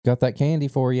Got that candy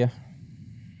for you.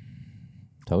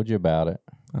 Told you about it.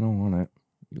 I don't want it.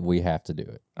 We have to do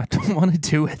it. I don't want to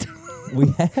do it. We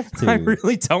have to. I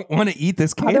really don't want to eat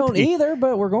this candy. I don't either,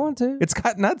 but we're going to. It's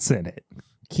got nuts in it.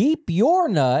 Keep your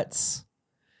nuts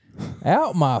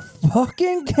out my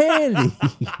fucking candy.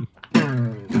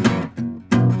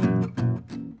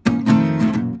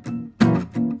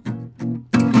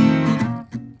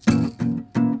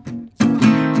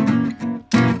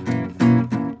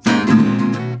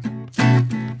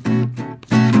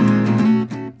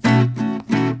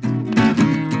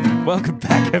 Welcome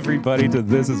back, everybody, to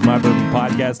This Is My Bourbon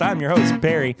Podcast. I'm your host,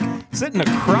 Perry. Sitting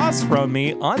across from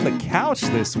me on the couch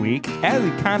this week, as he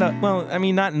kind of, well, I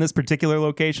mean, not in this particular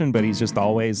location, but he's just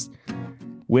always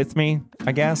with me,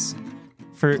 I guess.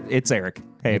 It's Eric.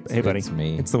 Hey, buddy. It's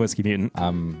me. It's the Whiskey Mutant.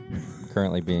 I'm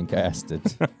currently being casted.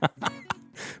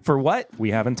 For what?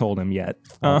 We haven't told him yet.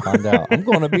 I'll find out. I'm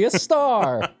going to be a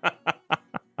star.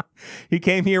 He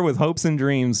came here with hopes and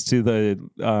dreams to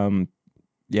the,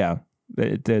 yeah.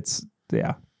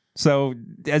 So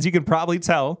as you can probably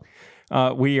tell,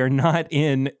 we are not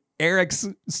in Eric's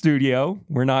studio.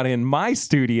 We're not in my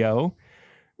studio.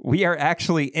 We are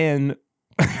actually in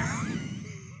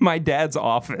my dad's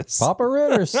office. Papa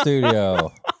Ritter's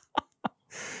studio.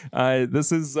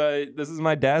 This is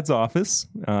my dad's office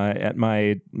at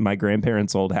my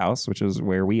grandparents' old house, which is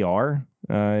where we are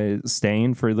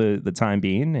staying for the time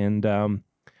being. And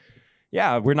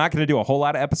yeah, we're not going to do a whole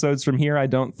lot of episodes from here, I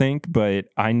don't think, but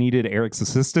I needed Eric's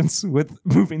assistance with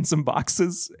moving some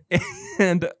boxes,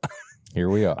 and Here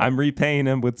we are. I'm repaying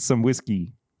him with some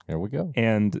whiskey. Here we go.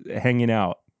 And hanging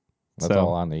out. That's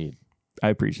all I need. I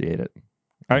appreciate it.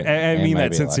 I mean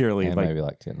that sincerely. Maybe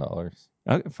like $10.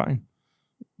 Okay, fine.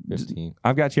 15.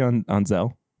 I've got you on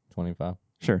Zelle. 25.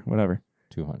 Sure, whatever.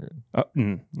 200. Oh,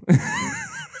 It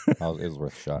was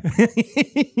worth a shot.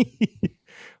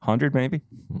 100 maybe?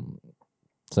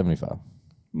 75.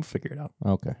 We'll figure it out.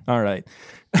 Okay. All right.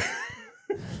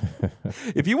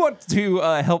 If you want to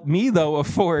help me, though,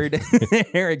 afford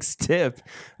Eric's tip,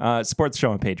 support the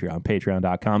show on Patreon,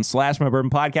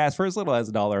 patreon.com/mybourbonpodcast for as little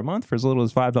as $1 a month, for as little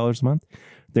as $5 a month.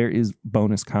 There is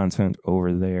bonus content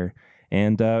over there.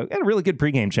 And we had a really good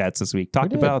pregame chats this week.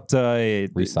 Talked about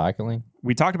recycling.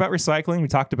 We talked about recycling. We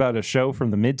talked about a show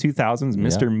from the mid-2000s,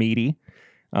 Mr. Meaty,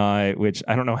 which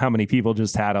I don't know how many people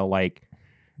just had a like.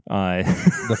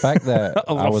 The fact that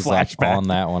I was like, on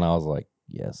that one, I was like,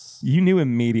 yes. You knew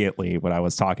immediately what I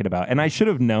was talking about. And I should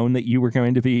have known that you were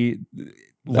going to be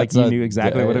like, you knew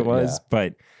exactly what it was.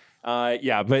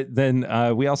 Yeah. But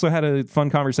then we also had a fun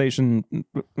conversation,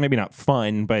 maybe not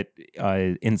fun, but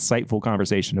insightful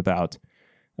conversation about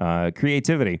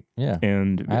creativity. Yeah.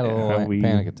 And I had a little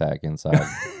panic attack inside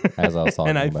as I was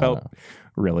talking about it. And I felt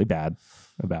really bad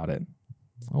about it.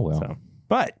 Oh, well. So,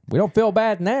 but we don't feel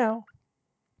bad now.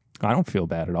 I don't feel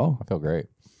bad at all. I feel great.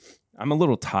 I'm a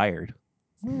little tired.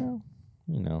 Well,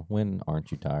 when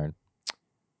aren't you tired?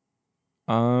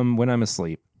 When I'm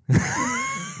asleep.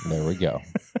 There we go.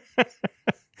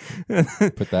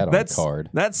 Put that on a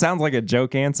card. That sounds like a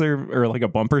joke answer or like a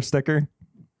bumper sticker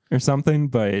or something,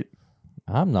 but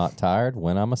I'm not tired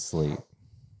when I'm asleep.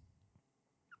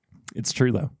 It's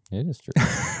true, though. It is true.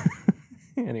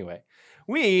 Anyway,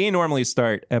 we normally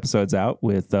start episodes out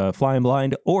with Flying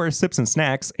Blind or Sips and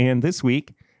Snacks, and this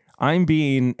week I'm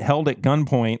being held at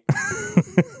gunpoint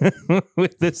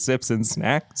with this Sips and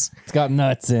Snacks. It's got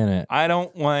nuts in it. I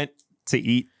don't want to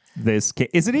eat this.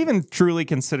 Is it even truly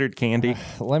considered candy?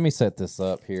 Let me set this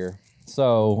up here.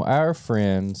 So our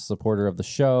friend, supporter of the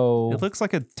show, it looks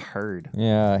like a turd.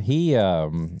 Yeah, he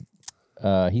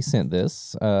sent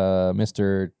this,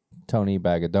 Mr. Tony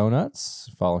Bag of Donuts.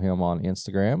 Follow him on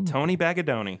Instagram. Tony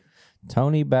Bagadoni.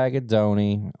 Tony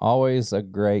Bagadoni, always a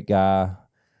great guy.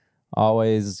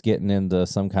 Always getting into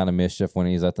some kind of mischief when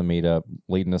he's at the meetup,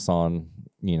 leading us on,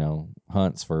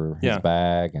 hunts for his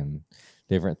bag and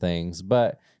different things.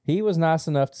 But he was nice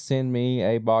enough to send me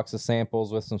a box of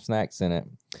samples with some snacks in it.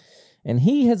 And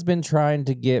he has been trying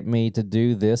to get me to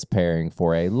do this pairing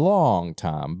for a long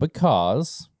time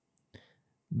because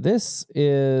this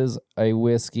is a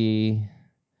whiskey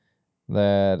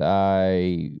that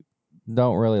I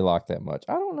don't really like that much.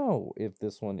 I don't know if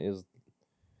this one is...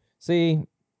 See...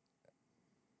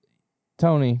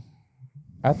 Tony,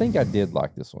 I think I did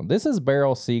like this one. This is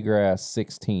Barrel Seagrass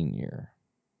 16 year,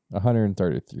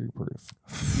 133 proof.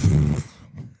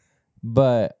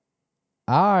 But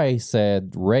I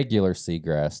said regular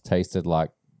Seagrass tasted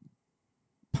like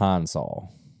Pine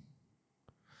Sol.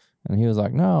 And he was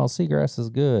like, no, Seagrass is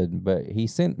good. But he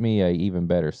sent me a even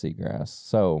better Seagrass.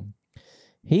 So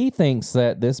he thinks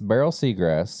that this Barrel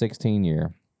Seagrass 16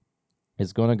 year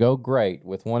is going to go great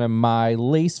with one of my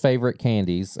least favorite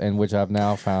candies, and which I've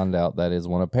now found out that is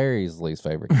one of Perry's least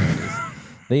favorite candies.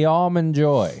 The Almond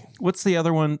Joy. What's the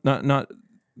other one? Not.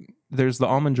 There's the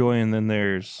Almond Joy, and then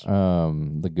there's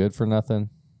the Good for Nothing.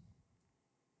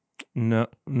 No.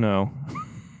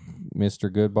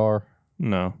 Mr. Good Bar.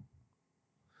 No.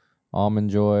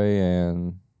 Almond Joy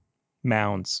and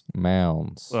Mounds.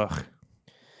 Ugh.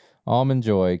 Almond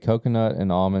Joy, coconut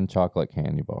and almond chocolate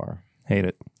candy bar. Hate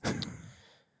it.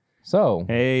 So,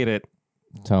 hate it.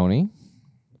 Tony,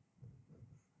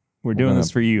 we're doing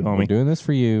this for you, homie. We're doing this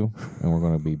for you, and we're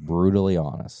going to be brutally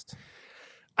honest.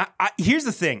 Here's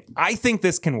the thing. I think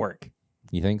this can work.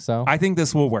 You think so? I think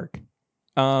this will work.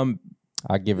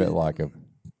 I give it like a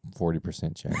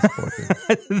 40% chance of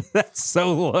working. That's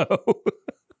so low.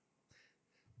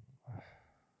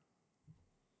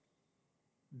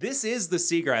 This is the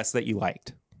seagrass that you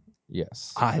liked.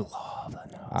 Yes. I love the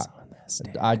nose on this.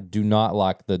 Dude. I do not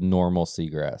like the normal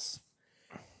seagrass.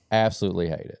 Absolutely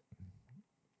hate it.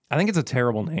 I think it's a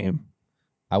terrible name.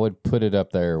 I would put it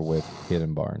up there with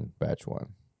Hidden Barn Batch 1.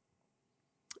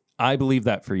 I believe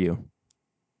that for you.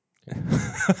 Okay.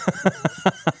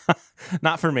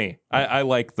 Not for me. I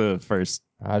like the first.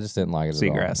 I just didn't like it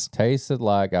seagrass. At all. Tasted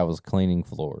like I was cleaning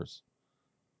floors.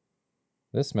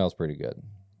 This smells pretty good.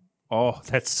 Oh,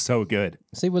 that's so good.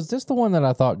 See, was this the one that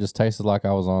I thought just tasted like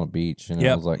I was on a beach? And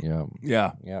I was like,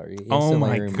 yeah. Oh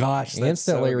my gosh. That's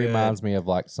instantly so reminds me of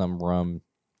like some rum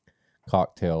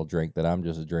cocktail drink that I'm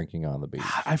just drinking on the beach.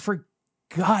 I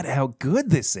forgot how good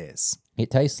this is. It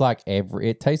tastes like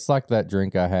that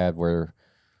drink I had where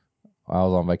I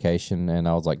was on vacation and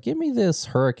I was like, give me this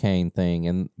hurricane thing.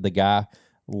 And the guy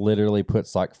literally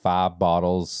puts like 5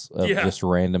 bottles of just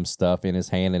random stuff in his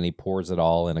hand and he pours it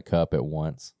all in a cup at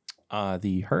once.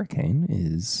 The Hurricane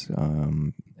is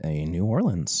a New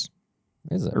Orleans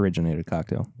originated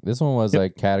cocktail. This one was a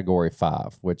category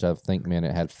 5, which I think meant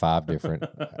it had 5 different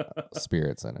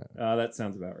spirits in it. That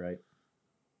sounds about right.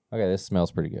 Okay, this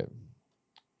smells pretty good.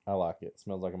 I like it. It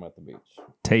smells like I'm at the beach.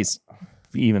 Tastes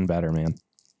even better, man.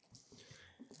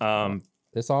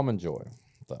 This Almond Joy,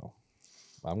 though.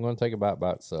 I'm going to take a bite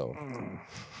by itself.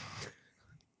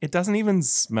 It doesn't even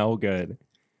smell good.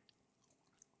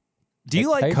 Do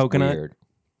you like coconut? Weird.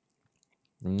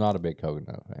 I'm not a big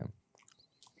coconut fan.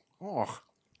 Oh.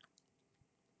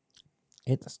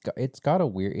 It's got a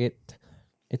weird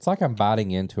it's like I'm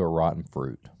biting into a rotten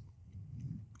fruit.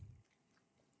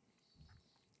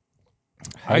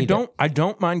 I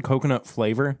don't mind coconut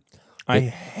flavor. I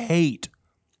hate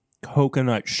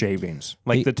coconut shavings,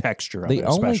 like the texture of it. The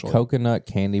only coconut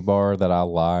candy bar that I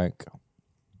like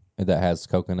that has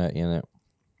coconut in it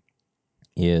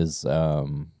is a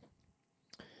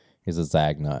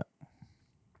Zagnut.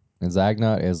 And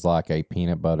Zagnut is like a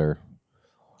peanut butter,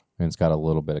 and it's got a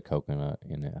little bit of coconut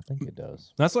in it. I think it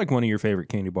does. That's like one of your favorite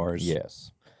candy bars.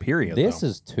 Yes. Period. This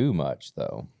is too much,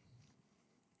 though.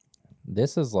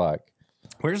 This is like...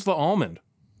 Where's the almond?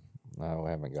 No,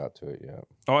 I haven't got to it yet.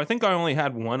 Oh, I think I only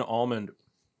had one almond.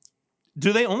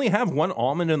 Do they only have one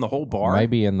almond in the whole bar?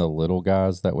 Maybe in the little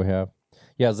guys that we have.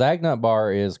 Yeah, Zagnut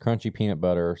bar is crunchy peanut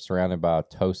butter surrounded by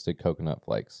toasted coconut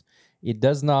flakes. It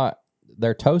does not...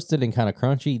 They're toasted and kind of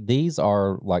crunchy. These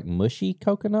are like mushy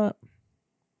coconut.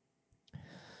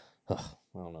 I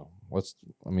don't know. Let's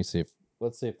see if the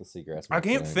seagrass... I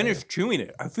can't finish chewing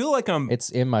it. I feel like It's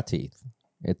in my teeth.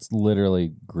 It's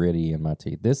literally gritty in my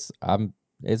teeth. This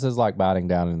is like biting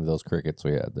down into those crickets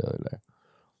we had the other day.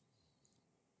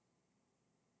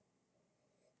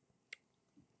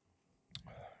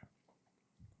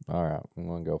 All right, I'm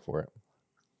going to go for it.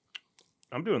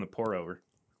 I'm doing the pour over.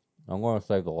 I'm going to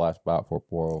save the last bite for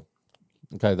pour.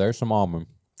 Okay, there's some almond.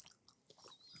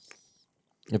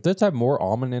 If this had more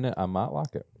almond in it, I might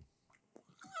like it.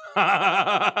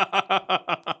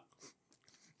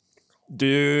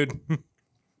 Dude.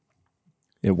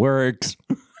 It works.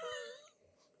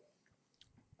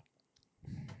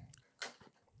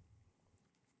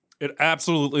 It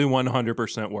absolutely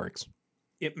 100% works.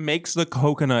 It makes the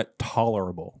coconut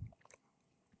tolerable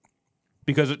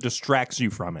because it distracts you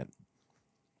from it.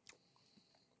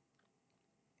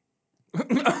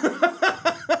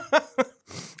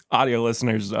 Audio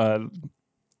listeners,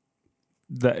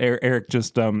 Eric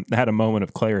just had a moment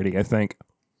of clarity, I think.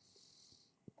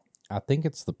 I think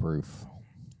it's the proof.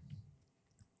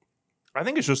 I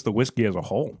think it's just the whiskey as a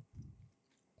whole.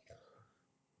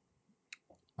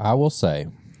 I will say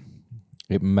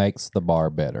it makes the bar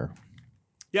better.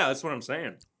 Yeah, that's what I'm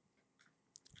saying.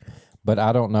 But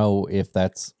I don't know if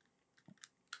that's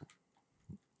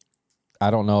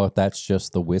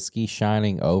just the whiskey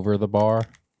shining over the bar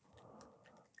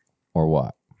or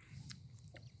what.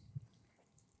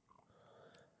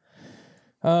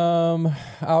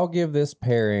 I'll give this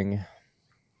pairing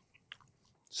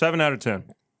 7 out of 10.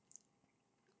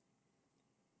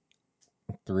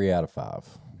 3 out of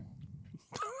 5.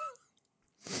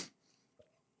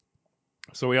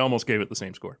 So we almost gave it the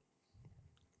same score.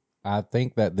 I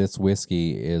think that this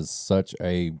whiskey is such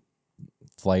a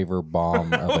flavor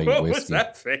bomb of a whiskey. What was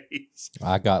that face?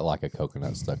 I got like a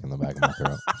coconut stuck in the back of my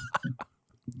throat.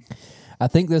 I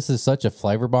think this is such a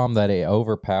flavor bomb that it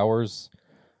overpowers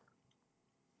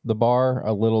the bar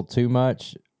a little too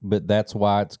much, but that's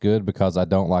why it's good, because I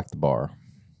don't like the bar.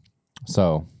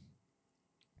 So,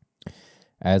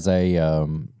 as a,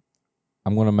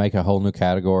 I'm going to make a whole new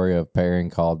category of pairing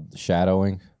called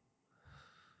shadowing.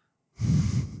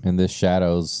 And this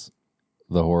shadows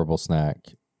the horrible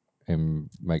snack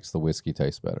and makes the whiskey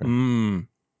taste better.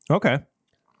 Okay.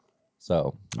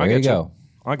 So, there you go.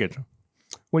 I'll get you.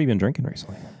 What have you been drinking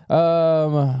recently?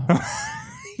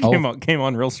 Came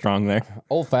on real strong there.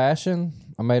 Old fashioned.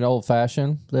 I made old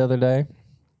fashioned the other day.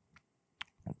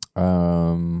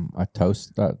 I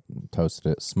toasted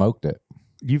it, smoked it.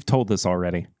 You've told this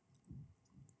already.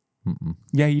 Mm-mm.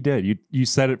 Yeah, you did. You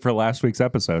said it for last week's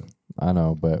episode. I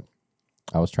know, but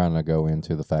I was trying to go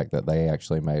into the fact that they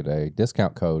actually made a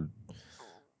discount code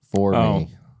for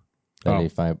me. That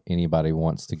if anybody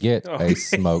wants to get a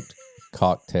smoked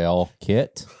cocktail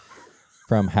kit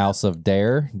from House of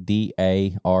Dare,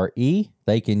 DARE,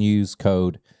 they can use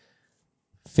code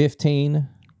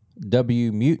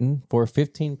 15WMutant for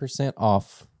 15%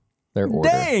 off their order.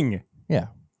 Dang! Yeah.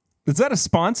 Is that a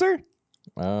sponsor?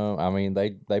 I mean,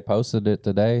 they posted it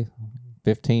today.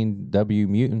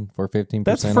 15WMutant for 15%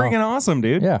 That's freaking awesome,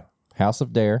 dude. Yeah. House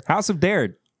of Dare. House of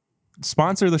Dare.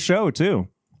 Sponsor the show, too.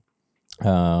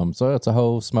 So it's a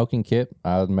whole smoking kit.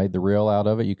 I made the reel out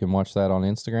of it. You can watch that on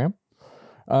Instagram.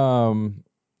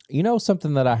 You know,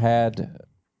 something that I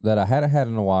hadn't had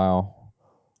in a while,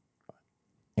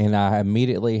 and I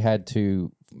immediately had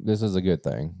to, this is a good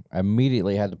thing, I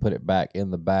immediately had to put it back in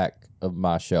the back of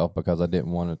my shelf because I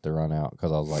didn't want it to run out,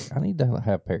 because I was like, I need to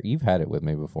have you've had it with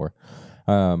me before.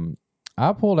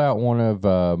 I pulled out one of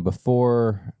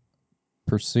before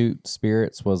Pursuit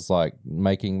Spirits was like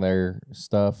making their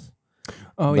stuff.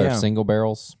 Oh, their yeah. single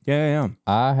barrels. Yeah.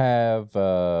 I have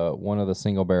one of the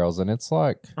single barrels, and it's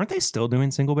like, aren't they still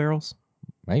doing single barrels?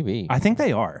 Maybe. I think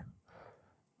they are.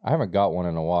 I haven't got one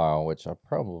in a while, which I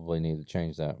probably need to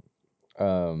change that.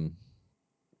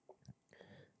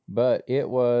 But it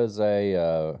was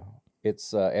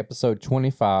it's episode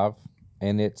 25,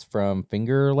 and it's from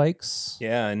Finger Lakes.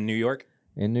 Yeah, in New York.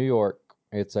 In New York.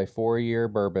 It's a 4-year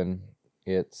bourbon.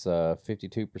 It's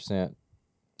 52%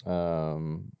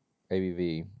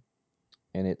 ABV,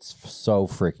 and it's so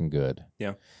freaking good.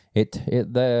 Yeah.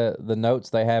 The notes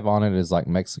they have on it is like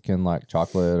Mexican, like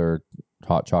chocolate or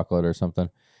hot chocolate or something.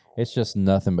 It's just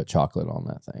nothing but chocolate on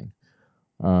that thing.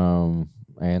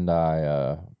 And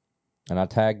I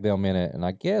tagged them in it, and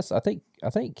I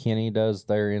think Kenny does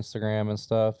their Instagram and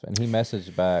stuff, and he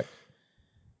messaged back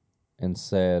and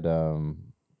said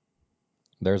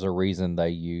there's a reason they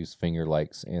use Finger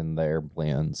Lakes in their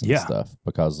blends and stuff,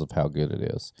 because of how good it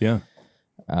is. Yeah.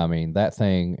 I mean, that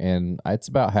thing, and it's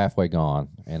about halfway gone,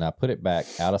 and I put it back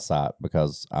out of sight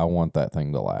because I want that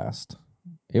thing to last.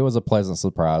 It was a pleasant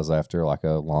surprise after like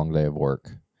a long day of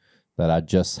work that I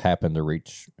just happened to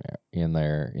reach in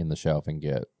there in the shelf and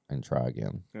get and try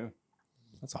again. Yeah.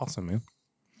 That's awesome, man.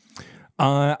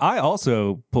 I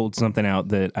also pulled something out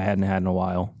that I hadn't had in a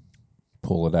while.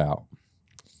 Pull it out.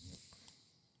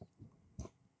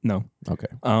 No. Okay.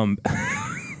 Well,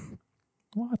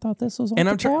 I thought this was what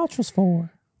the couch was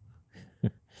for.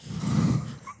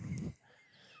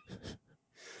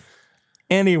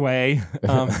 Anyway,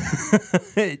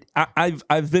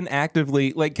 I've been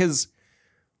actively like, because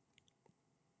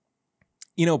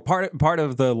part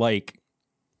of the like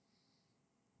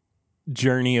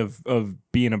journey of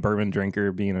being a bourbon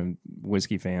drinker, being a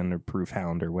whiskey fan or proof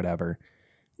hound or whatever,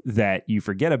 that you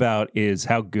forget about is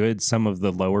how good some of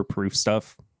the lower proof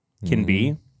stuff can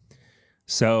be.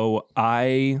 So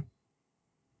and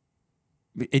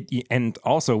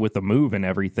also with the move and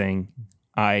everything,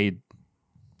 I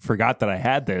forgot that I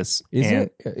had this.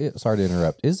 Sorry to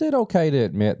interrupt. Is it okay to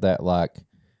admit that, like,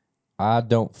 I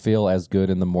don't feel as good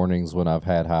in the mornings when I've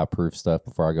had high proof stuff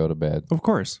before I go to bed? Of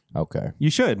course. Okay. You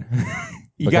should.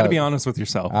 You got to be honest with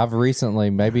yourself. I've recently,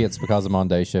 maybe it's because I'm on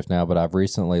day shift now, but I've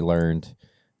recently learned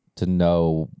to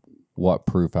know what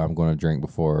proof I'm going to drink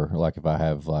before, like if I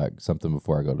have like something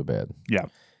before I go to bed. Yeah.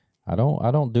 I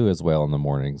don't do as well in the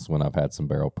mornings when I've had some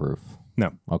barrel proof.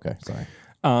 No. Okay, sorry.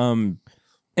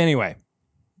 Anyway,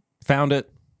 found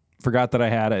it, forgot that I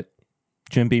had it.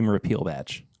 Jim Beam repeal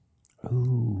batch.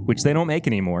 which they don't make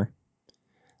anymore.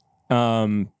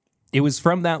 It was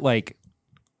from that, like,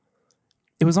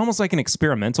 it was almost like an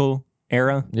experimental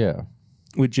era. Yeah.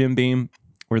 With Jim Beam,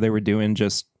 where they were doing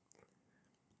just,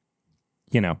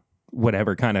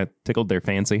 whatever kind of tickled their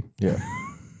fancy. Yeah.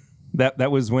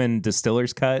 That was when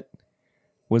Distiller's Cut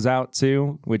was out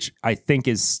too, which I think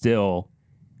is still.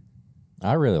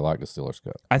 I really like Distiller's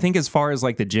Cut. I think as far as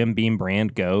like the Jim Beam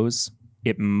brand goes,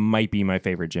 it might be my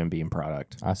favorite Jim Beam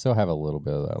product. I still have a little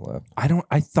bit of that left.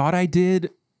 I thought I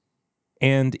did,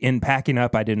 and in packing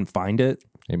up, I didn't find it.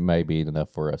 It may be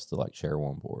enough for us to like share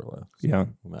one pour left. So yeah,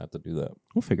 we might have to do that.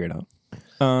 We'll figure it out.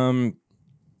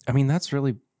 I mean, that's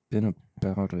really been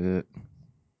about it.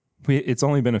 It's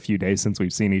only been a few days since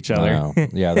we've seen each other.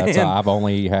 Yeah, that's I've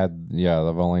only had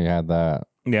that.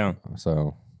 Yeah.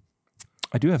 So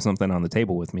I do have something on the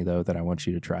table with me though that I want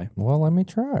you to try. Well, let me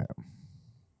try it.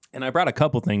 And I brought a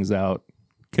couple things out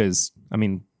because I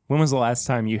mean, when was the last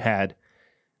time you had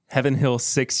Heaven Hill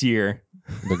 6-year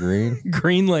the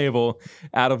green label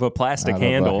out of a plastic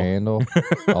handle?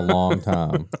 A long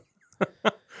time.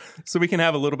 So we can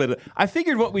have a little bit of. I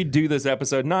figured what we'd do this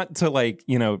episode, not to like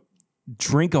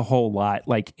drink a whole lot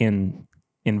like in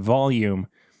volume,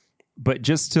 but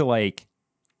just to like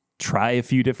try a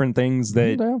few different things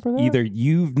that either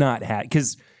you've not had,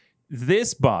 because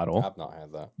this bottle I've not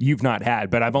had that. You've not had,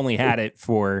 but I've only had it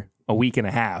for a week and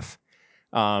a half.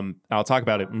 I'll talk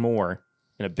about it more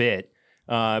in a bit.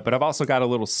 But I've also got a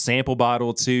little sample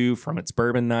bottle too from its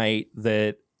bourbon night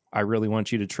that I really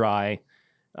want you to try.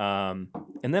 And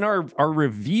then our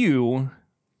review.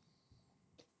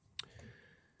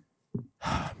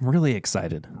 I'm really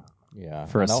excited. Yeah,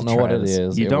 for us I don't to know try what it this.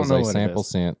 is. You it don't was know a what sample it is.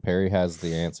 scent. Perry has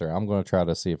the answer. I'm going to try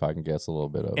to see if I can guess a little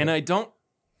bit of it. And I don't.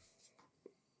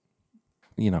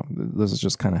 This is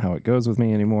just kind of how it goes with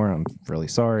me anymore. I'm really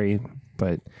sorry,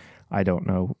 but I don't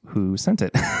know who sent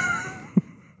it.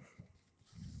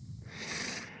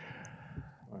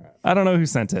 I don't know who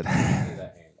sent it.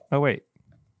 Oh, wait.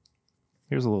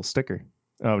 Here's a little sticker.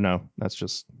 Oh, no. That's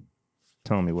just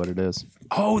telling me what it is.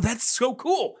 Oh, that's so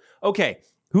cool. Okay.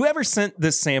 Whoever sent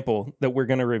this sample that we're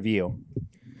going to review.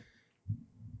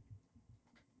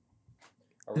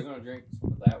 Are we going to drink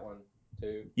that one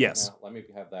too? Yes. Now, let me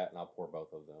have that and I'll pour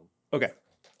both of them. Okay.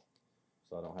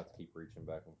 So I don't have to keep reaching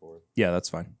back and forth. Yeah, that's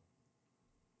fine.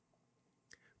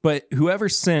 But whoever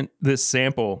sent this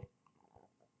sample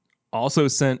also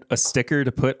sent a sticker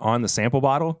to put on the sample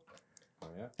bottle. Oh,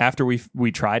 yeah? After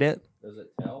we tried it. Does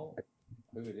it tell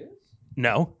who it is?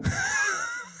 No.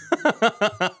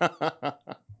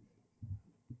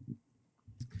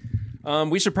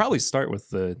 We should probably start with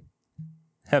the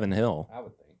Heaven Hill. I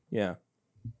would think. Yeah.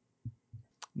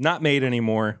 Not made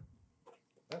anymore.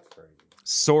 That's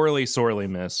crazy. Sorely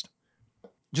missed.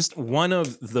 Just one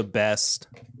of the best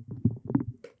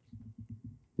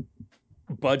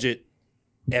budget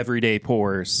everyday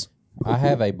pours. I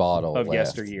have a bottle of left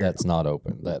yesteryear. that's not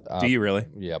open. That Do you really?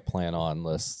 Yeah, plan on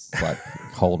this like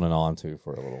holding on to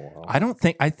for a little while.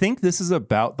 I think this is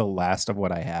about the last of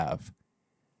what I have.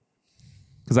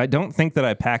 Because I don't think that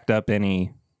I packed up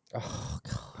any. Oh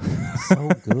God, so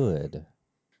good.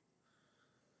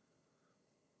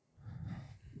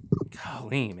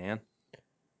 Golly, man.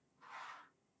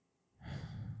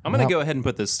 I'm going to go ahead and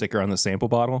put this sticker on the sample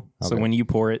bottle. Okay. So when you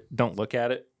pour it, don't look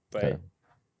at it. But okay.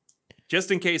 Just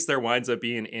in case there winds up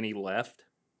being any left,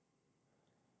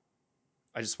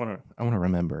 I want to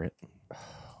remember it. Oh,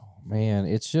 man,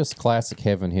 it's just classic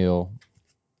Heaven Hill.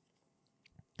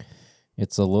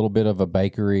 It's a little bit of a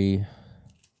bakery,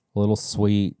 a little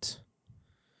sweet.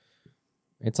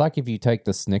 It's like if you take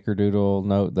the snickerdoodle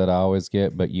note that I always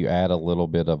get, but you add a little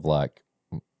bit of like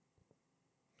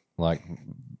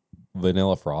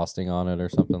vanilla frosting on it or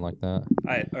something like that.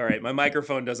 All right, my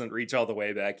microphone doesn't reach all the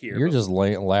way back here. You're just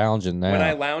lounging now. When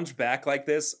I lounge back like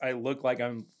this, I look like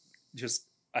I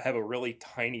have a really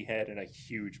tiny head and a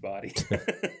huge body.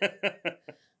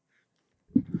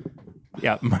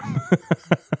 Yeah.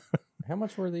 How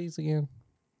much were these again?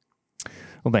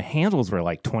 Well, the handles were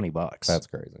like $20. That's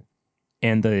crazy.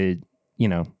 And the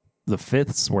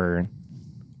fifths were,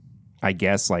 I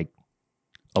guess, like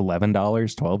 $11,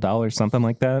 $12, something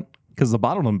like that. Because the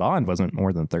bottled and bond wasn't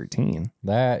more than $13.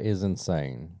 That is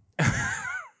insane.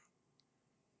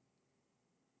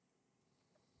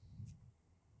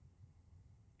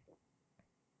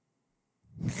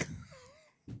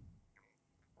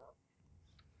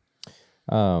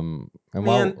 Man,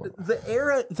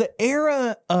 the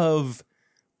era of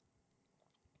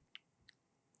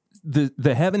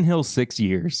the Heaven Hill 6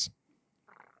 years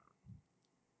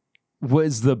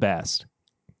was the best.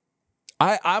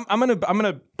 I'm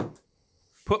gonna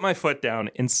put my foot down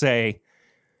and say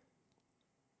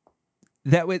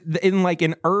that in like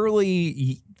an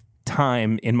early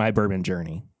time in my bourbon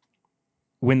journey,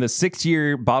 when the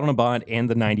 6-year bottle and bond and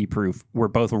the 90 proof were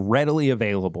both readily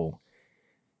available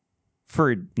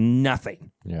for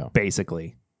nothing,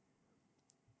 basically.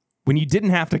 When you didn't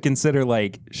have to consider,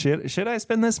 like, should I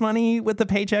spend this money with the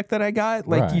paycheck that I got?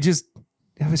 Like, it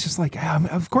was just like,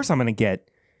 of course I'm going to get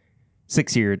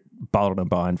 6-year bottled and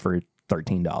bond for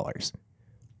 $13.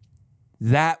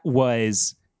 That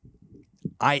was,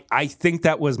 I think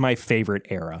that was my favorite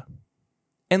era.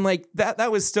 And like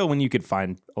that was still when you could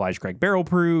find Elijah Craig Barrel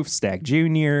Proof, Stag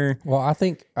Jr. Well, I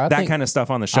think that kind of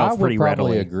stuff on the shelf pretty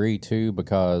readily. I would probably agree too,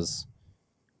 because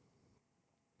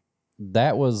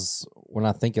that was, when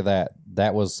I think of that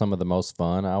was some of the most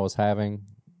fun I was having.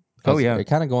 Oh yeah, it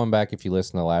kind of going back, if you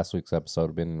listen to last week's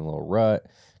episode, I've been in a little rut,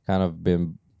 kind of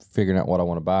been figuring out what I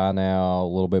want to buy now, a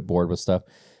little bit bored with stuff,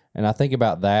 and I think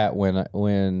about that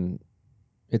when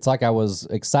it's like I was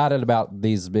excited about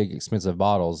these big expensive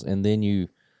bottles, and then you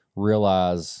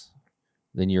realize,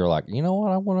 then you're like, you know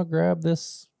what, I want to grab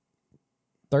this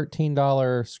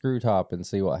 $13 screw top and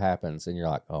see what happens, and you're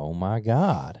like, oh my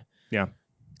god, yeah.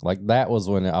 Like that was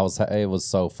when it was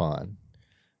so fun.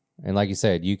 And like you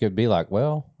said, you could be like,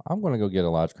 well, I'm going to go get a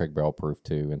Elijah Craig Barrel Proof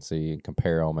too and see and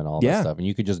compare them and all that stuff. And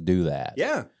you could just do that.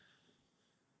 Yeah.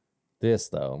 This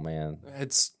though, man,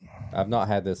 I've not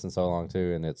had this in so long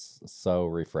too, and it's so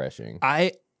refreshing.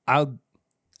 I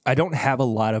don't have a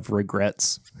lot of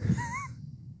regrets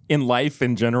in life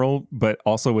in general, but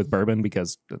also with bourbon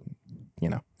because,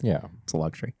 it's a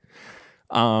luxury.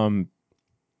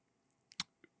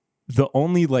 The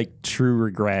only like true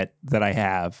regret that I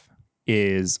have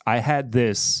is I had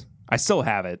this, I still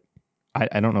have it.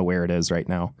 I don't know where it is right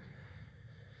now.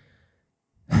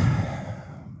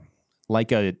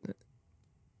 like a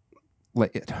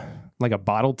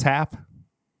bottle tap.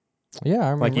 Yeah, I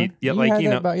remember. It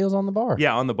was on the bar.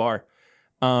 Yeah, on the bar.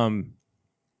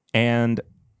 And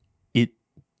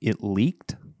it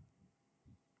leaked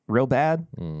real bad,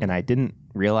 and I didn't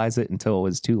realize it until it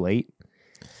was too late.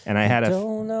 And I had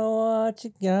don't know what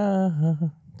you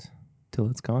got till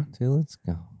it's gone. Till it's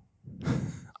gone.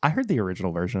 I heard the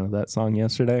original version of that song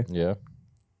yesterday. Yeah.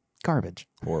 Garbage.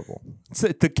 Horrible.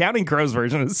 The Counting Crows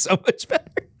version is so much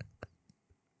better.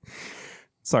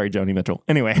 Sorry, Joni Mitchell.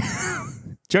 Anyway,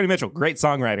 Joni Mitchell, great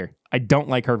songwriter. I don't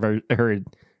like her.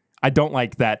 I don't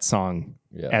like that song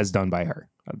as done by her.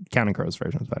 Counting Crows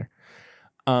version is better.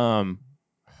 So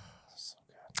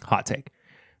good. Hot take.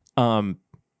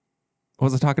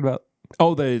 What was I talking about?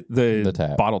 Oh, the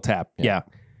tap. Bottle tap. Yeah.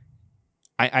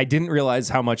 I didn't realize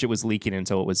how much it was leaking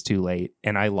until it was too late,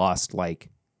 and I lost like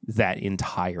that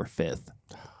entire fifth.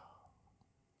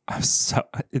 I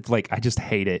just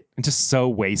hate it. It's just so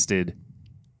wasted.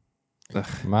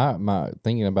 Ugh. My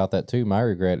thinking about that too, my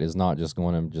regret is not just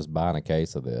going and just buying a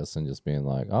case of this and just being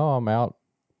like, oh, I'm out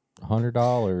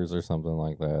 $100 or something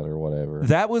like that or whatever.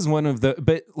 That was one of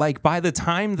but like by the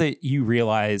time that you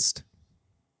realized,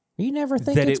 you never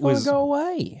think that it's going to go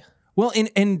away. Well,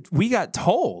 and we got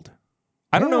told.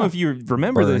 I don't know if you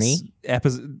remember Bernie. this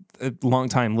episode,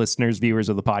 longtime listeners, viewers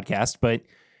of the podcast, but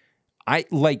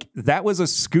that was a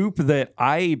scoop that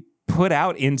I put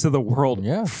out into the world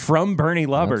from Bernie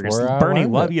lovers. Bernie,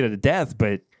 love you to death,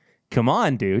 but come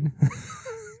on, dude.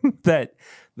 That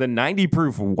the 90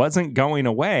 proof wasn't going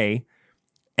away.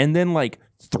 And then like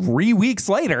 3 weeks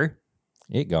later,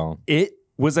 it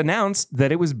was announced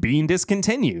that it was being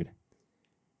discontinued.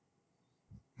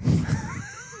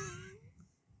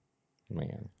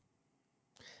 Man,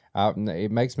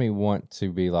 it makes me want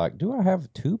to be like, do I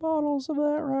have 2 bottles of that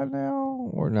right now?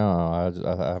 Or no,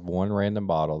 I have one random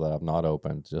bottle that I've not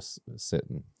opened, just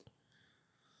sitting.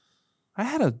 I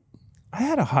had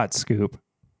a hot scoop.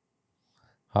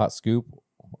 Hot scoop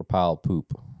or pile of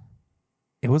poop?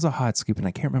 It was a hot scoop, and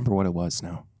I can't remember what it was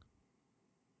now.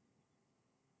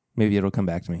 Maybe it'll come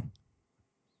back to me.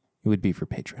 It would be for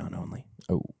Patreon only.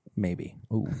 Oh, maybe.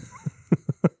 Oh.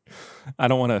 I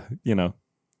don't want to,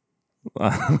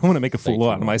 I don't want to make a fool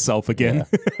out of myself again.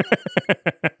 Yeah.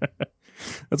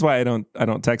 That's why I don't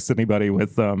text anybody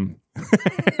with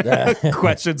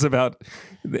questions about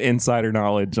the insider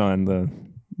knowledge on the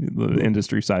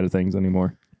industry side of things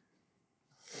anymore.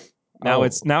 Now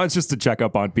it's just to check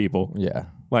up on people. Yeah.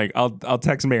 Like I'll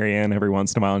text Marianne every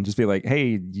once in a while and just be like,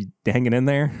 "Hey, you hanging in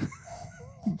there?"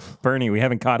 Bernie, we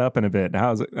haven't caught up in a bit.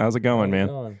 How's it going,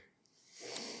 man?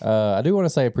 I do want to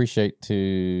say appreciate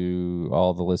to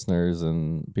all the listeners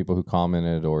and people who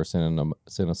commented or sent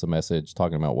us a message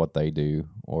talking about what they do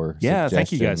or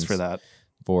thank you guys for that.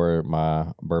 for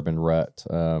my bourbon rut.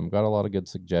 Got a lot of good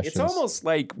suggestions. It's almost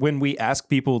like when we ask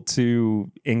people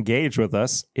to engage with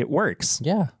us, it works.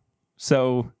 Yeah.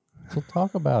 So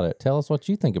talk about it. Tell us what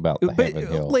you think about the Heaven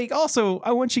Hill. Like, also,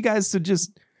 I want you guys to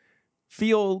just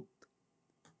feel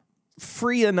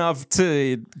free enough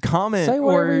to comment. Say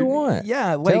whatever you want.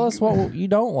 Yeah. Like, tell us what you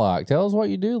don't like. Tell us what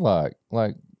you do like.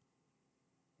 Like,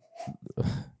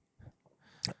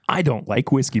 I don't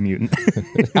like Whiskey Mutant.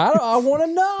 I want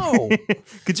to know.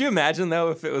 Could you imagine,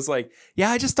 though, if it was like,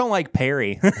 yeah, I just don't like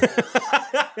Perry.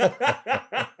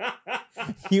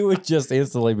 You would just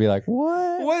instantly be like,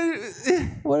 what?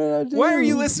 What did I do? Why are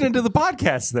you listening to the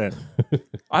podcast then?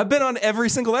 I've been on every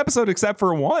single episode except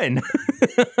for one.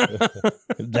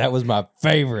 That was my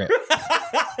favorite.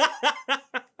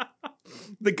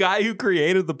 The guy who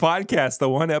created the podcast, the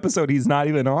one episode he's not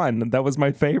even on, that was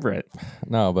my favorite.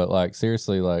 No, but like,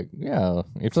 seriously, like, yeah,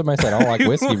 if somebody said I don't like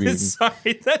Whiskey Mutant.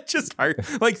 Sorry, that just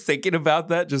hurts. Like, thinking about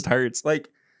that just hurts. Like,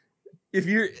 if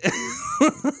you're...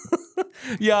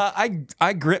 Yeah,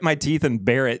 I grit my teeth and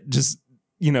bear it just,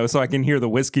 so I can hear the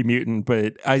Whiskey Mutant,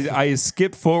 but I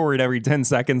skip forward every 10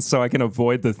 seconds so I can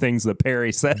avoid the things that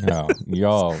Perry said. No,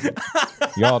 y'all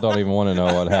don't even want to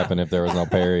know what happened if there was no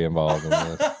Perry involved in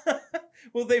this.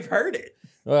 Well, they've heard it.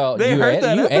 Well, they heard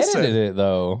that episode. Edited it,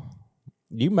 though.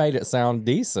 You made it sound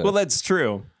decent. Well, that's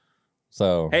true.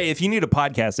 So, hey, if you need a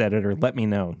podcast editor, let me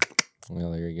know.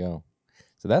 Well, there you go.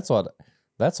 So that's what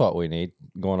we need.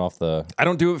 Going off the, I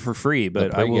don't do it for free,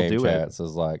 but I will do chats it.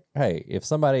 Is like, hey, if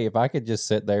I could just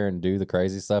sit there and do the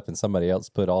crazy stuff, and somebody else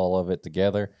put all of it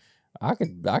together, I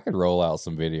could roll out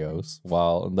some videos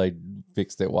while they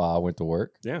fixed it while I went to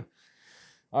work. Yeah.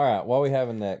 All right, what are we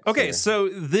having next? Okay, here? So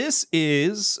this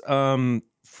is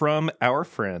from our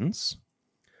friends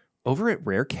over at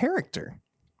Rare Character.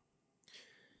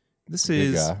 This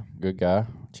is good guy,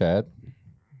 Chad.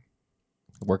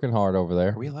 Working hard over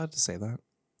there. Are we allowed to say that?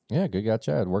 Yeah, good guy,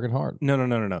 Chad. Working hard. No.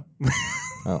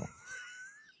 Oh.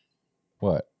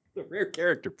 What? The Rare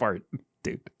Character part,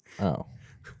 dude. Oh.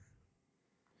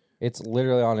 It's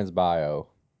literally on his bio.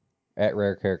 At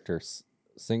Rare Characters,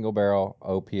 single barrel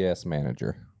OPS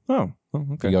manager. Oh,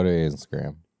 okay. If you go to his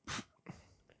Instagram.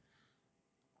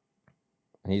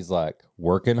 He's like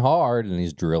working hard and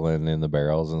he's drilling in the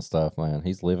barrels and stuff, man.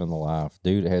 He's living the life.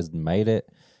 Dude has made it,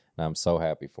 and I'm so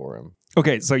happy for him.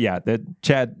 Okay, so yeah, that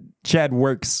Chad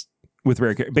works with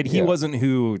Rare Character, but he wasn't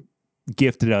who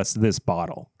gifted us this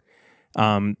bottle.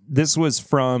 This was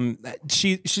from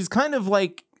she's kind of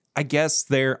like, I guess,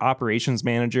 their operations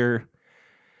manager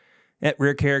at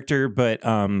Rare Character, but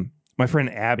my friend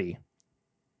Abby,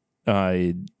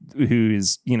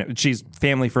 who's she's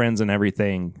family friends and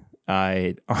everything.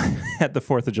 At the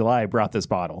 4th of July, brought this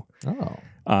bottle. Oh.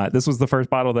 This was the first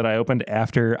bottle that I opened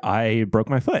after I broke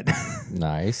my foot.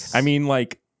 Nice. I mean,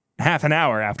 like half an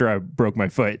hour after I broke my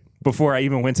foot, before I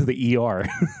even went to the ER.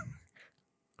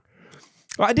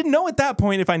 Well, I didn't know at that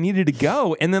point if I needed to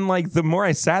go. And then, like, the more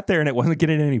I sat there and it wasn't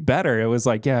getting any better, it was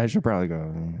like, yeah, I should probably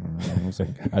go.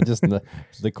 I just,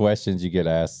 the questions you get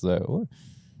asked, have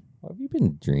you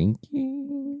been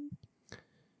drinking?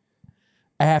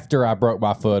 After I broke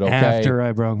my foot, okay? After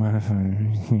I broke my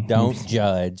foot. Don't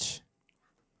judge.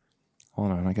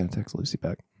 Hold on, I gotta text Lucy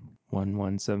back.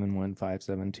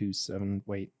 117157227.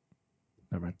 Wait.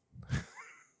 Never mind.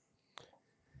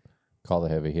 Call the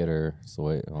heavy hitter. So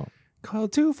wait. Oh. Call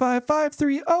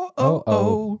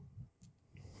 255-3000.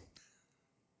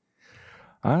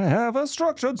 I have a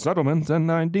structured settlement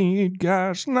and I need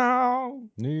cash now.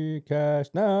 Need cash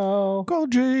now. Call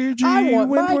JG. I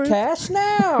want my cash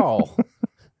now.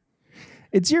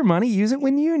 It's your money. Use it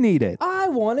when you need it. I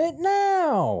want it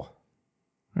now.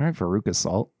 All right, Veruca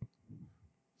Salt.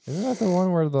 Isn't that the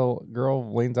one where the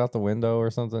girl leans out the window or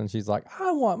something and she's like,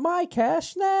 I want my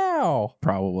cash now?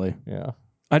 Probably. Yeah.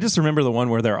 I just remember the one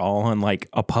where they're all on like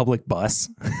a public bus.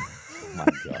 Oh my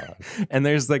God. And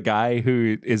there's the guy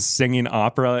who is singing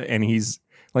opera and he's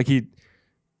like,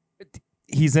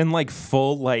 he's in like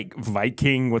full like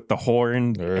Viking with the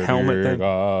horn helmet thing.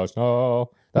 Gosh,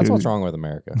 no. That's what's wrong with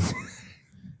America.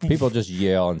 People just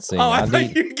yell and sing. Oh, I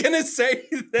thought you were going to say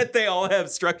that they all have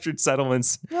structured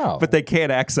settlements, but they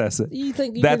can't access it. You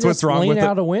think you that's can what's just wrong lean with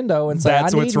out a window and say, I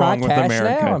need my cash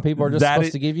now, and people are just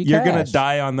supposed to give you You're cash. going to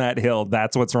die on that hill.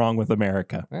 That's what's wrong with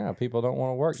America. Yeah, people don't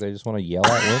want to work. They just want to yell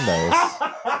at windows.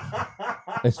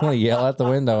 They just want to yell at the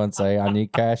window and say, I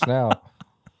need cash now.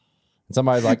 And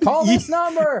somebody's like, call this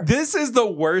number. This is the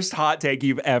worst hot take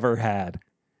you've ever had.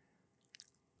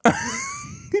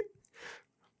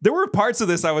 There were parts of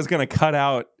this I was going to cut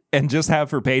out and just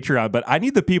have for Patreon, but I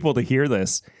need the people to hear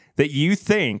this, that you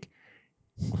think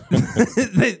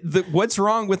What's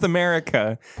wrong with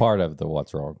America? Part of the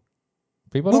what's wrong.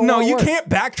 People Well, don't no, wanna you work. can't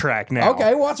backtrack now.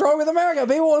 Okay, what's wrong with America?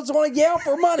 People just want to yell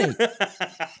for money.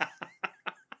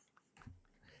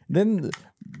 Then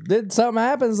something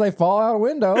happens, they fall out a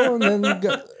window, and then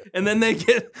go. And then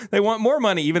they want more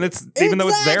money, even though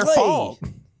it's their fault.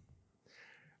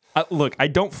 Look, I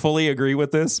don't fully agree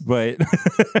with this, but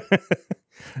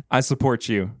I support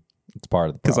you. It's part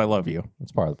of the problem. Because I love you.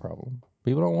 It's part of the problem.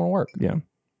 People don't want to work. Yeah.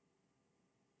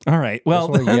 All right. Well,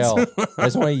 they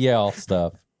just want to yell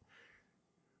stuff.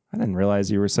 I didn't realize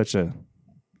you were such a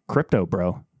crypto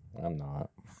bro. I'm not.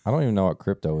 I don't even know what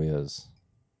crypto is.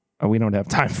 Oh, we don't have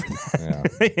time for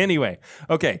that. Yeah. Anyway,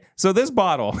 okay. So this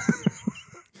bottle,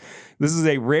 this is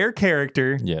a rare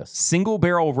character, single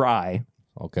barrel rye.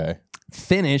 Okay.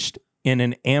 Finished in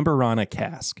an Amberana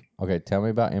cask. Okay, tell me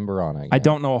about Amberana again. I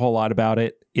don't know a whole lot about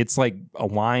it. It's like a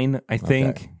wine, I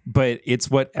think, but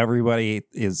it's what everybody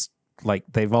is like.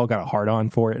 They've all got a hard on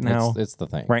for it now. It's the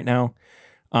thing right now.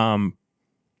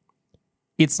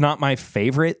 It's not my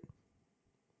favorite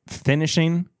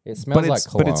finishing. It smells like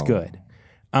cologne. But it's good.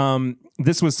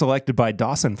 This was selected by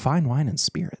Dawson Fine Wine and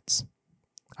Spirits.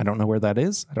 I don't know where that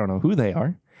is. I don't know who they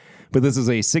are. But this is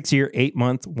a 6-year,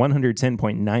 8-month,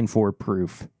 110.94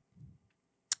 proof.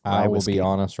 I will be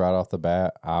honest right off the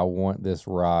bat. I want this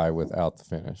rye without the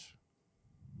finish.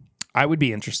 I would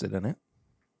be interested in it.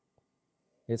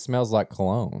 It smells like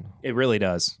cologne. It really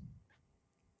does.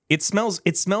 It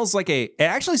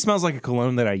actually smells like a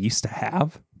cologne that I used to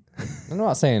have. I'm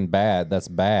not saying bad. That's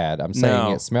bad. I'm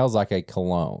saying it smells like a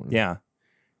cologne. Yeah.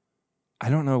 I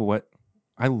don't know what.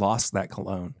 I lost that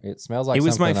cologne. It smells like it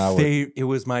was something it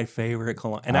was my favorite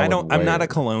cologne. And I'm not a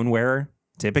cologne wearer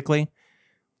typically,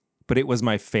 but it was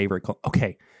my favorite cologne.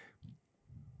 Okay.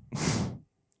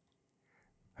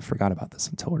 I forgot about this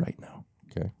until right now.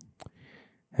 Okay.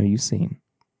 Have you seen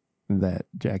that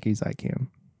Jackie's ICAM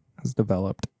has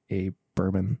developed a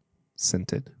bourbon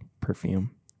scented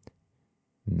perfume?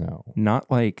 No.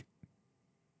 Not like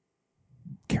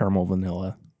caramel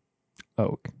vanilla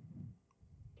oak.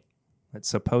 It's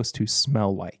supposed to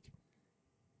smell like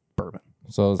bourbon.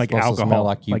 So it's like supposed alcohol. To smell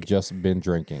like you've just been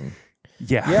drinking.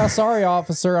 Yeah. Yeah, sorry,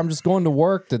 officer. I'm just going to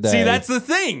work today. See, that's the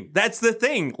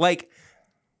thing. Like,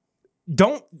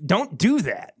 don't do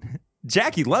that.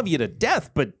 Jackie, love you to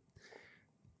death, but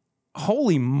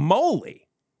holy moly.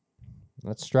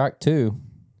 That's strike 2.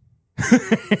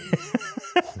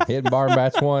 Hidden bar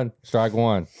batch 1, strike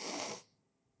 1.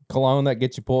 Cologne that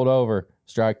gets you pulled over,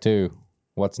 strike 2.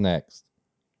 What's next?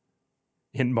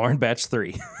 In barn batch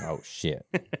 3. Oh shit!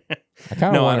 I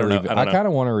kind of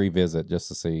want to revisit just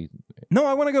to see. No,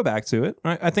 I want to go back to it.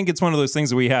 I think it's one of those things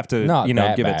that we have to,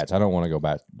 give batch. I don't want to go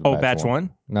back. Batch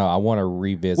 1? No, I want to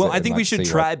revisit. Well, I think we should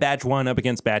try batch 1 up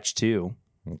against batch 2.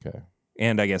 Okay.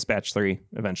 And I guess batch 3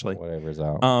 eventually. Whatever's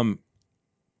out.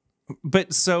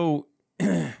 But so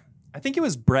I think it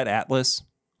was Brett Atlas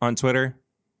on Twitter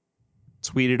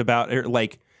tweeted about it,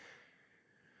 like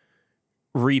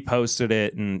reposted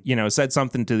it and, said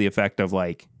something to the effect of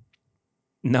like,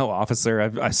 no, officer,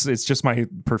 it's just my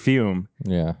perfume.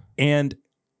 Yeah. And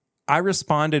I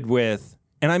responded with,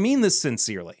 and I mean this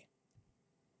sincerely,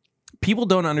 people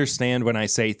don't understand when I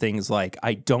say things like,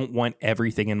 I don't want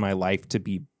everything in my life to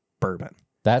be bourbon.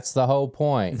 That's the whole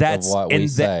point of what we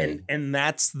say. And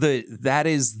that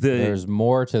is the... There's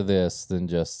more to this than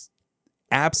just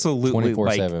absolutely 24/7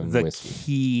 like the whiskey.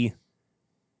 Key.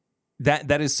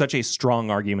 That is such a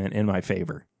strong argument in my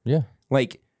favor. Yeah.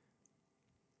 Like,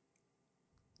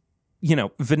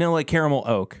 vanilla caramel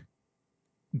oak.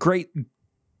 Great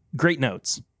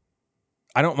notes.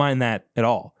 I don't mind that at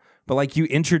all. But like you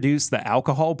introduce the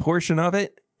alcohol portion of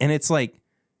it and it's like,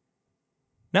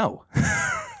 no.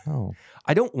 Oh.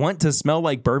 I don't want to smell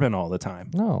like bourbon all the time.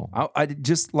 No. I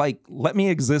just like, let me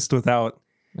exist without.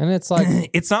 And it's like,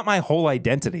 it's not my whole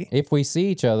identity. If we see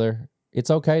each other, it's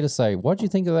okay to say, what'd you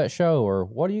think of that show? Or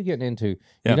what are you getting into?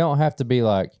 Yeah. You don't have to be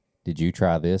like, did you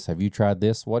try this? Have you tried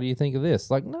this? What do you think of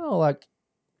this? Like, no, like,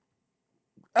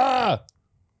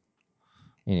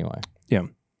 Anyway. Yeah.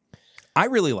 I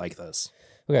really like this.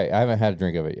 Okay, I haven't had a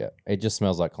drink of it yet. It just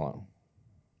smells like cologne.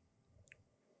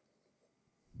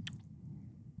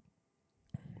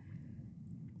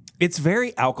 It's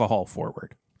very alcohol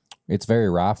forward. It's very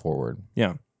rye forward.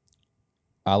 Yeah.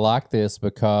 I like this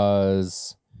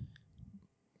because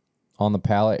on the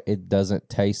palate, it doesn't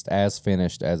taste as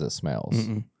finished as it smells.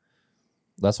 Mm-mm.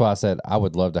 That's why I said I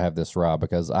would love to have this rye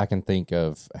because I can think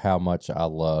of how much I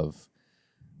love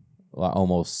like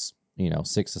almost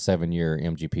 6 to 7 year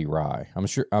MGP rye.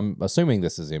 I'm assuming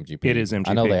this is MGP. It is MGP.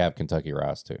 I know they have Kentucky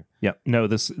ryes too. Yeah. No,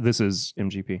 this is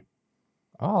MGP.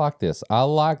 I like this. I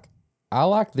like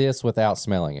this without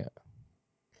smelling it.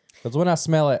 Because when I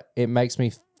smell it, it makes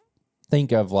me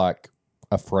think of like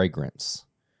a fragrance.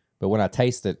 But when I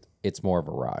taste it, it's more of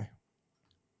a rye.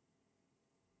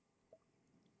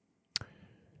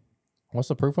 What's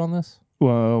the proof on this?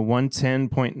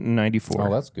 110.94.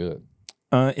 Oh, that's good.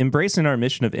 Embracing our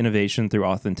mission of innovation through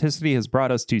authenticity has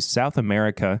brought us to South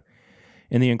America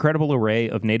and the incredible array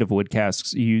of native wood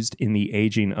casks used in the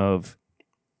aging of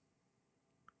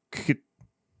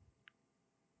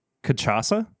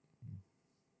cachaça.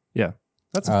 Yeah,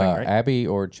 that's a thing, right? Abby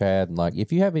or Chad, like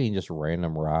if you have any just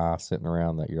random rye sitting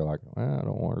around that you're like, I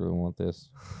don't really want this,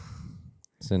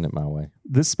 send it my way.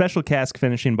 This special cask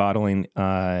finishing bottling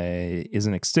is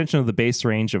an extension of the base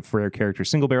range of Frere Character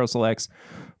single barrel selects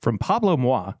from Pablo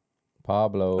Moi.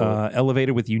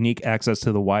 Elevated with unique access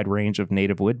to the wide range of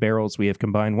native wood barrels, we have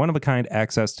combined one-of-a-kind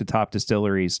access to top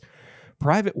distilleries,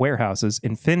 private warehouses,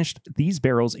 and finished these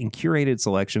barrels in curated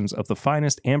selections of the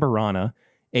finest Amburana.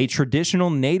 A traditional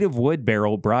native wood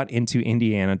barrel brought into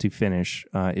Indiana to finish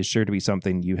is sure to be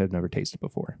something you have never tasted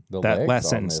before. That last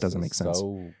sentence doesn't make sense.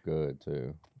 So good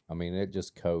too. I mean, it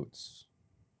just coats.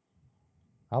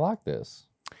 I like this.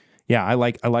 Yeah, I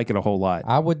like it a whole lot.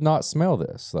 I would not smell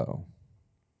this though.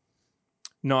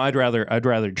 No, I'd rather drink.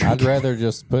 I'd rather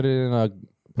just put it in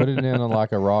a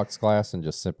like a rocks glass and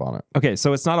just sip on it. Okay,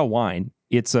 so it's not a wine.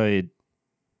 It's a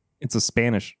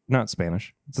Spanish, not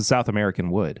Spanish. It's a South American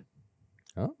wood.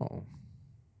 Oh.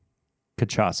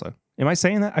 Cachaça. Am I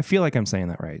saying that? I feel like I'm saying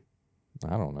that right.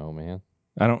 I don't know, man.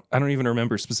 I don't even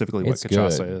remember specifically what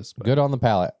cachaça is. But. Good on the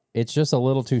palate. It's just a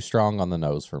little too strong on the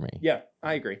nose for me. Yeah,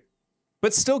 I agree.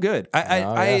 But still good.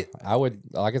 I would,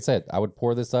 like I said, I would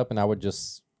pour this up and I would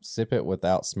just sip it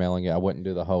without smelling it. I wouldn't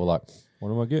do the whole like,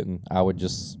 what am I getting? I would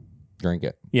just drink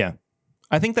it. Yeah.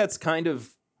 I think that's kind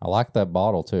of... I like that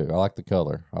bottle too. I like the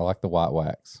color. I like the white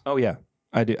wax. Oh yeah.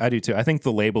 I do too. I think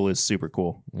the label is super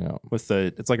cool. Yeah.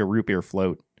 It's like a root beer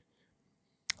float.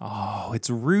 Oh, it's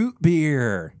root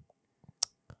beer.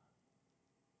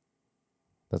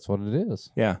 That's what it is.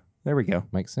 Yeah. There we go.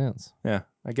 Makes sense. Yeah.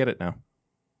 I get it now.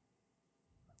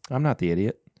 I'm not the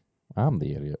idiot. I'm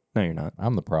the idiot. No, you're not.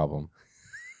 I'm the problem.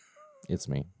 It's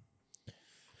me.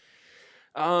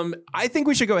 I think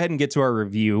we should go ahead and get to our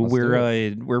review.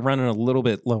 We're running a little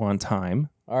bit low on time.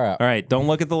 All right. All right. Don't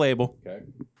look at the label. Okay.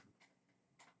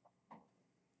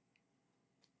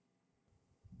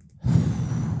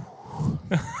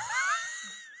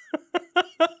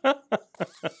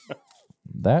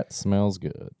 That smells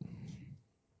good.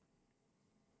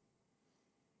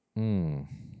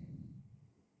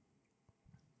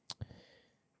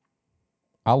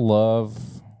 I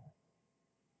love,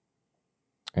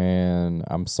 and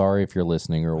I'm sorry if you're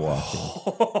listening or watching.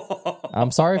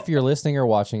 I'm sorry if you're listening or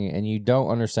watching and you don't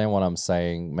understand what I'm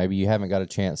saying. Maybe you haven't got a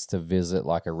chance to visit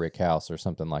like a Rick House or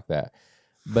something like that.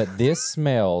 But this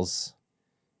smells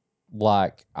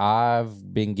like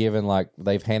I've been given, like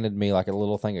they've handed me like a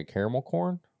little thing of caramel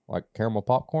corn, like caramel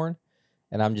popcorn,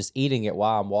 and I'm just eating it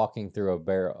while I'm walking through a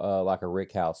barrel, like a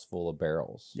Rick House full of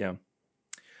barrels. Yeah.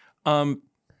 I'm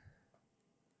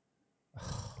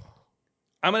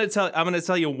gonna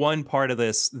tell you one part of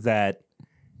this that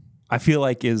I feel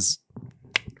like is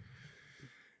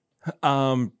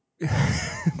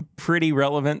pretty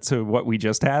relevant to what we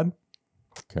just had.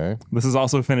 Okay. This is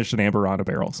also finished in Amburana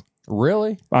barrels.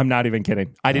 Really? I'm not even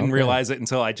kidding. I didn't realize it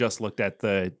until I just looked at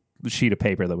the sheet of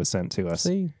paper that was sent to us.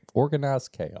 See?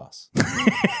 Organized chaos.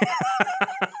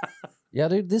 Yeah,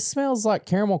 dude, this smells like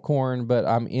caramel corn, but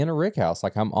I'm in a Rick House.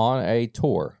 Like I'm on a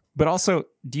tour. But also,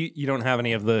 you don't have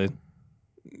any of the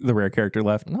rare character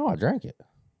left? No, I drank it.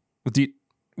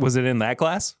 Was it in that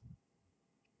glass?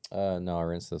 No, I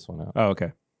rinsed this one out. Oh,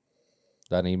 okay.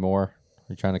 Do I need more? Are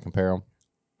you trying to compare them?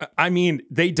 I mean,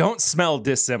 they don't smell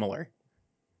dissimilar.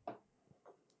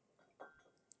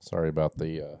 Sorry about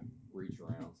the reach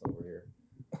arounds over here.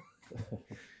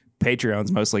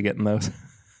 Patreon's mostly getting those.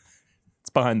 It's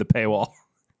behind the paywall.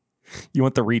 You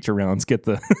want the reach arounds, get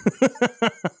the...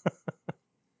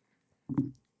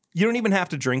 You don't even have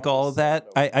to drink all of that.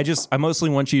 I mostly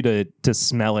want you to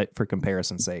smell it for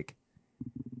comparison's sake.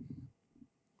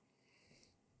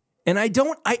 And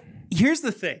here's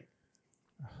the thing.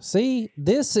 See,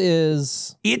 this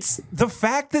is... It's the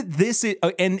fact that this is...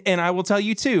 And I will tell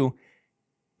you, too,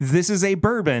 this is a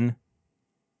bourbon,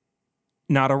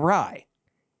 not a rye.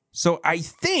 So I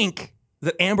think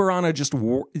that Amburana just...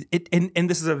 And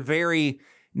this is a very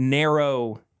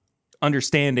narrow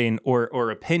understanding or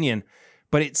opinion,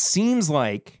 but it seems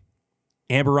like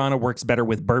Amburana works better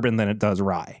with bourbon than it does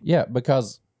rye. Yeah,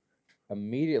 because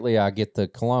immediately I get the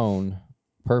cologne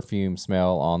perfume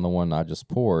smell on the one I just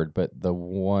poured, but the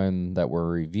one that we're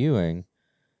reviewing,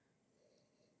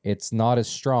 it's not as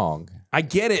strong. I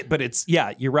get it, but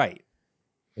you're right.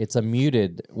 It's a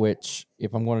muted, which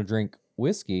if I'm going to drink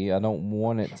whiskey, I don't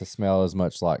want it to smell as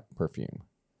much like perfume.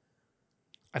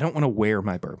 I don't want to wear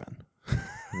my bourbon.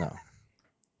 No.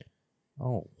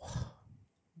 Oh,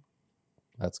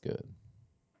 that's good.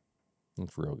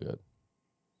 That's real good.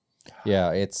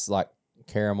 Yeah, it's like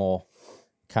caramel,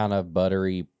 kind of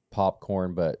buttery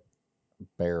popcorn, but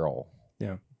barrel.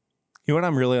 Yeah. You know what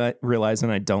I'm really realizing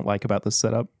I don't like about this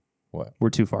setup? What? We're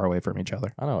too far away from each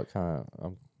other. I know it kind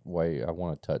of. I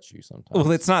want to touch you sometimes.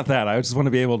 Well, it's not that. I just want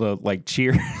to be able to like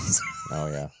cheers. Oh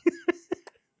yeah.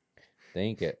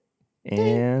 Think it.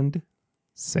 And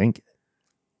sink it.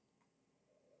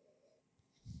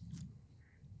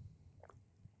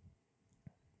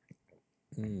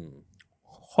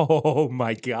 Oh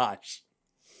my gosh.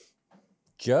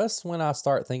 Just when I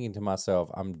start thinking to myself,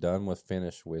 I'm done with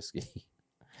finished whiskey,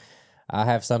 I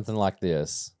have something like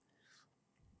this.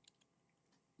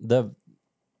 The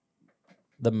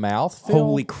mouthfeel.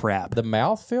 Holy crap. The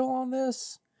mouthfeel on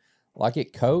this, like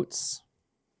it coats.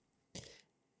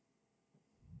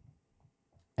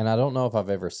 And I don't know if I've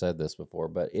ever said this before,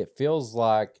 but it feels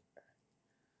like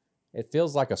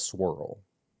a swirl.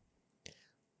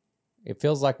 It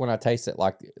feels like when I taste it,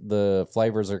 like the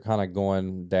flavors are kind of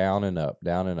going down and up,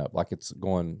 like it's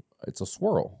a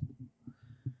swirl.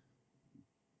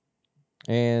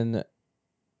 And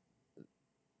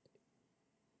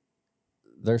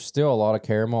there's still a lot of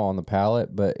caramel on the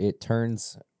palate, but it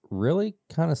turns really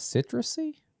kind of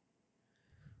citrusy.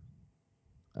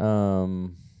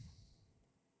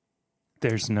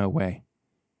 There's no way.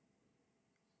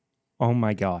 Oh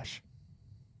my gosh.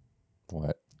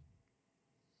 What?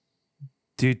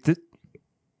 Dude,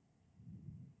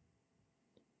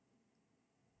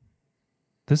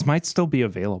 this might still be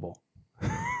available.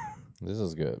 This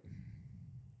is good.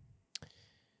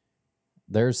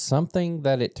 There's something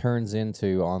that it turns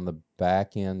into on the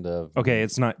back end of... Okay,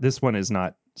 this one is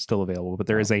not still available, but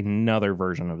there is another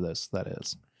version of this that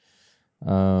is.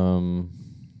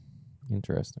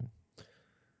 Interesting.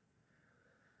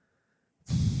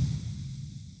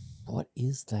 What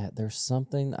is that? There's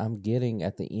something I'm getting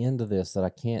at the end of this that I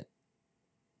can't...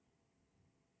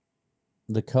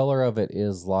 The color of it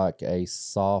is like a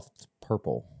soft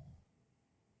purple.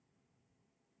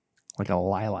 Like a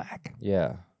lilac.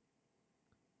 Yeah.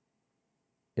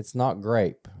 It's not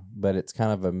grape, but it's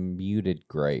kind of a muted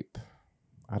grape.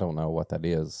 I don't know what that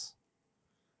is.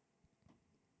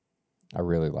 I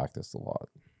really like this a lot.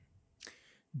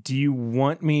 Do you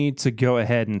want me to go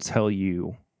ahead and tell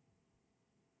you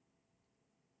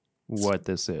what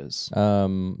this is?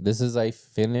 This is a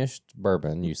finished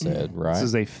bourbon, you said, right? This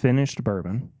is a finished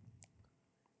bourbon.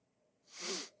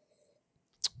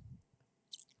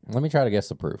 Let me try to guess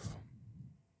the proof.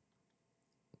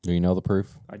 Do you know the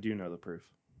proof? I do know the proof.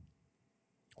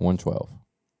 112.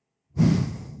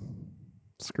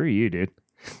 Screw you, dude.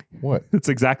 What? It's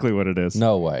exactly what it is.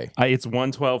 No way. It's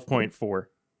 112.4.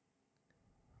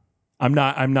 I'm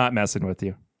not messing with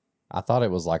you. I thought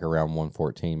it was like around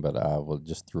 114, but I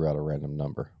just threw out a random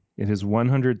number. It is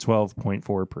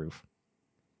 112.4 proof.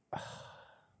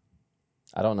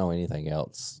 I don't know anything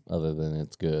else other than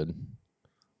it's good.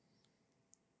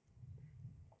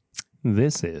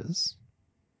 This is...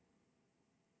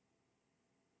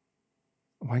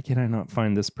 Why can I not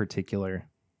find this particular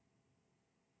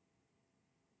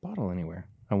bottle anywhere?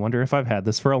 I wonder if I've had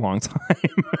this for a long time.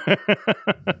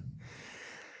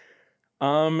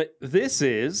 This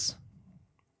is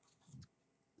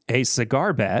a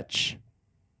cigar batch,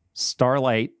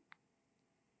 Starlight,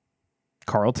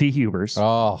 Carl T. Huber's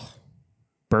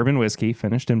bourbon whiskey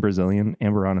finished in Brazilian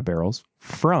Amburana barrels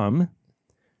from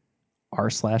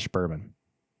r/bourbon.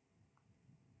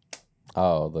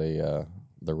 Oh,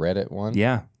 the Reddit one?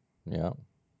 Yeah. Yeah.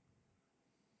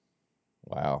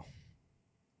 Wow.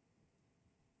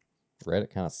 Reddit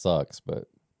kind of sucks, but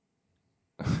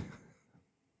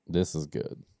this is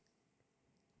good.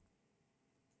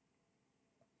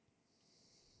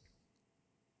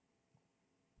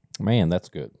 Man, that's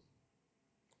good.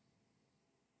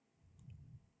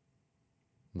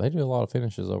 They do a lot of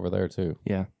finishes over there too.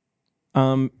 Yeah.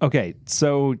 Okay,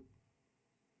 so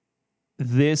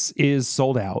this is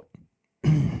sold out.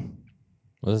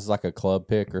 This is like a club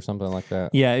pick or something like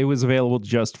that. Yeah, it was available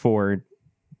just for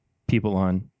people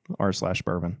on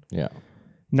r/bourbon. Yeah.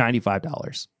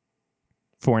 $95.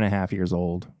 4.5 years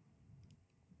old.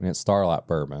 And it's Starlight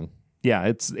bourbon. Yeah,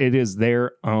 it is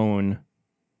their own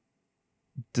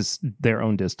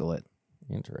distillate.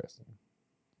 Interesting.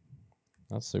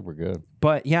 That's super good.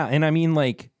 But yeah, and I mean,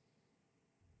 like,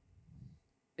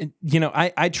 you know,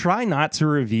 I try not to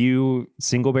review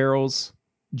single barrels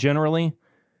generally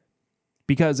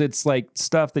because it's like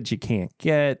stuff that you can't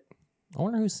get. I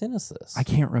wonder who sent us this. I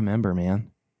can't remember,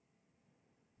 man.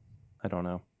 I don't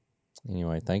know.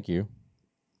 Anyway, thank you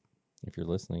if you're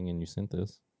listening and you sent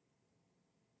this.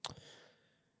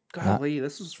 Golly,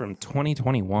 this was from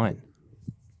 2021.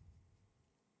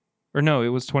 Or no, it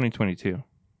was 2022.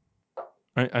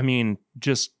 I mean,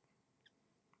 just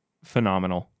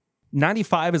phenomenal.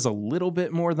 95 is a little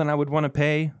bit more than I would want to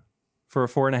pay for a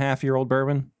 4.5-year-old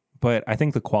bourbon, but I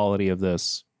think the quality of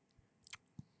this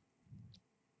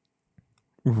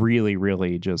really,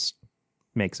 really just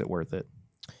makes it worth it.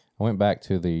 I went back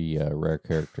to the rare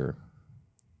character,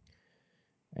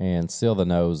 and still the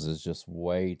nose is just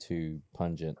way too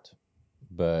pungent,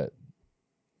 but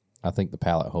I think the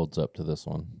palate holds up to this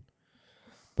one.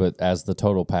 But as the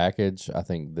total package, I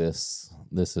think this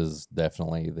is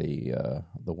definitely the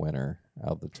winner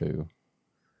out of the two.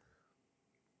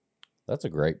 That's a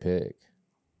great pick.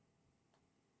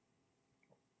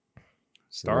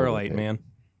 Starlight, man.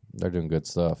 They're doing good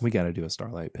stuff. We got to do a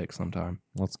Starlight pick sometime.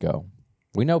 Let's go.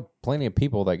 We know plenty of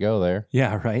people that go there.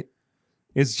 Yeah, right.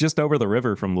 It's just over the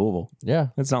river from Louisville. Yeah.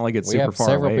 It's not like it's we super have far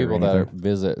several away people that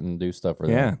visit and do stuff for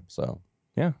them. So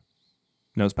yeah.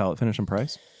 Nose, palate, finish, and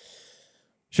price.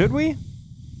 Should we?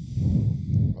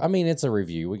 I mean, it's a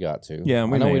review. We got to. Yeah,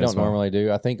 I know we don't normally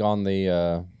do. I think on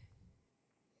the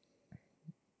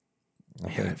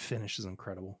that finish is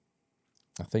incredible.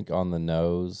 I think on the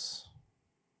nose,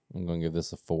 I'm going to give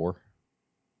this a 4.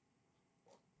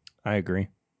 I agree.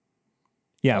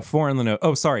 Yeah, 4 on the nose.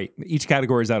 Oh, sorry. Each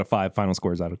category is out of 5. Final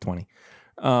score is out of 20.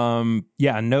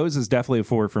 Yeah, nose is definitely a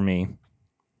 4 for me.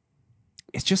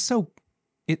 It's just so,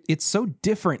 it's so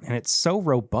different and it's so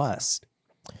robust.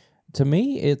 To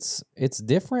me, it's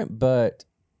different, but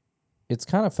it's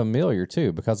kind of familiar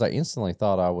too, because I instantly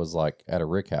thought I was like at a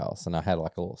Rick House and I had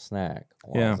like a little snack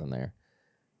while I was in there.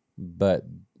 But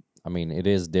I mean, it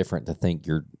is different to think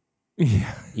you're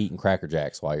eating Cracker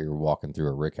Jacks while you're walking through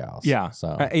a Rick House. Yeah.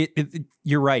 So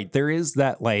you're right. There is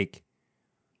that like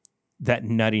that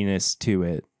nuttiness to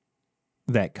it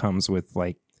that comes with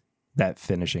like that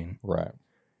finishing. Right.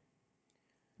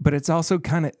 But it's also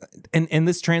kind of, and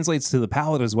this translates to the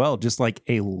palate as well, just like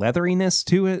a leatheriness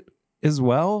to it as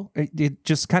well. It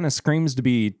just kind of screams to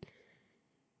be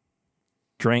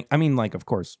drank. I mean, like, of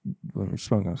course, when you're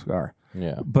smoking a cigar.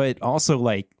 Yeah. But also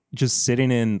like just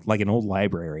sitting in like an old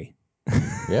library.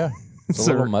 Yeah. It's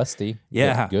a little musty.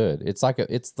 Yeah. But good. It's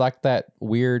like that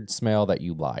weird smell that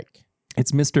you like.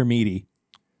 It's Mr. Meaty.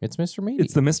 It's Mr. Meaty.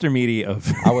 It's the Mr. Meaty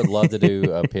of... I would love to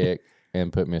do a pick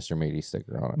and put Mr. Meaty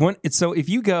sticker on it. So if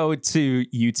you go to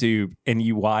YouTube and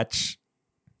you watch,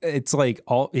 it's like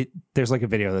there's like a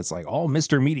video that's like all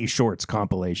Mr. Meaty shorts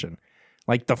compilation.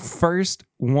 Like the first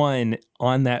one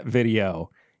on that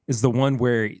video is the one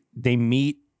where they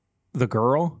meet the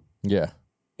girl. Yeah.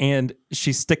 And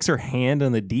she sticks her hand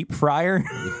in the deep fryer.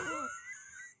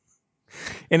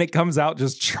 And it comes out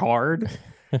just charred.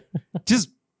 Just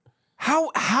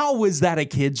how was that a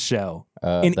kid's show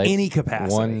in any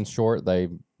capacity? One short, they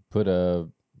put a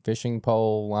fishing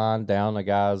pole line down a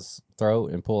guy's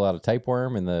throat and pull out a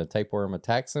tapeworm, and the tapeworm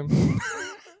attacks him.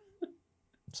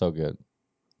 So good.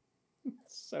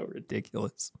 So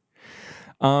ridiculous.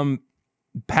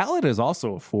 Palate is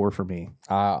also a 4 for me.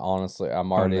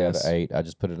 I'm already at an 8. I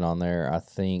just put it on there. I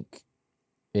think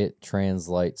it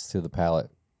translates to the palate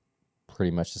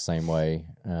pretty much the same way.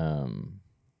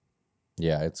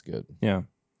 Yeah, it's good. Yeah.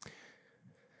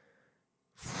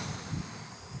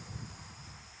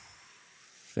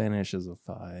 Finish is a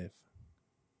 5.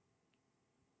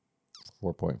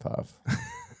 4.5.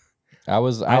 I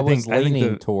was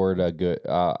leaning toward a good,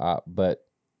 but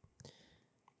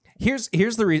here's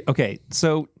the reason. Okay,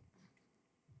 so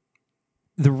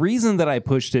the reason that I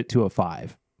pushed it to a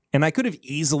 5, and I could have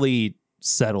easily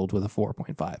settled with a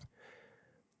 4.5.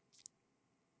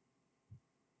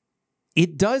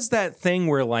 It does that thing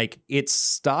where like it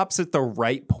stops at the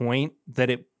right point that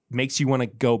it makes you want to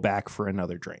go back for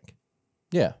another drink.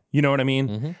 Yeah. You know what I mean?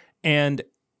 Mm-hmm. And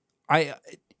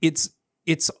it's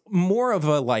more of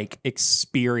a like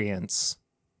experience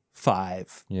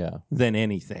 5 than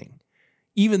anything.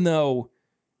 Even though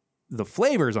the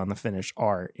flavors on the finish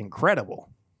are incredible.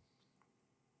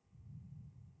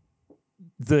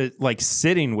 The like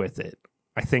sitting with it,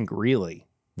 I think really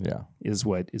is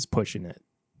what is pushing it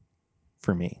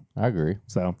for me. I agree.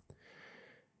 So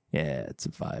yeah, it's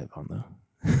a 5 on the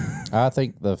I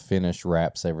think the finish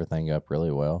wraps everything up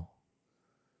really well.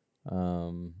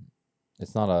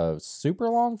 It's not a super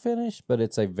long finish, but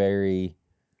it's a very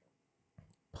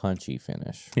punchy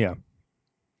finish. Yeah.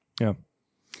 Yeah.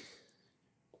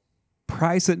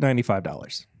 Price at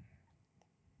 $95.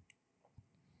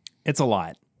 It's a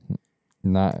lot.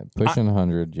 Not pushing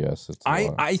 100, yes. It's a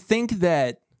lot. I think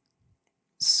that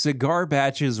cigar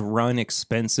batches run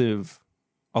expensive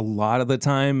a lot of the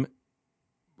time,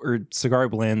 or cigar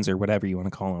blends or whatever you want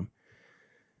to call them,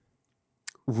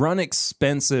 run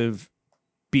expensive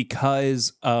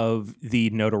because of the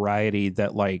notoriety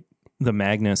that like the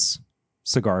Magnus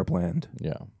cigar blend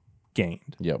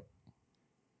gained. Yep.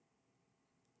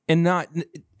 And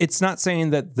it's not saying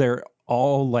that they're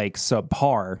all like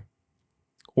subpar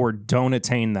or don't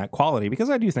attain that quality, because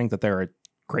I do think that there are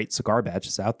great cigar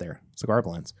batches out there, cigar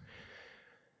blends.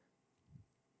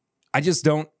 I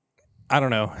don't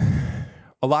know.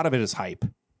 A lot of it is hype,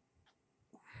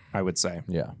 I would say.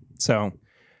 Yeah. So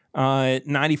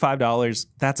 $95,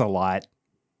 that's a lot,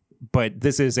 but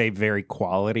this is a very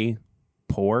quality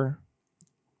pour.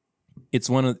 It's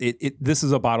one of this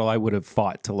is a bottle I would have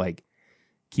fought to like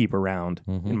keep around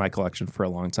in my collection for a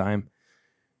long time.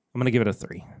 I'm going to give it a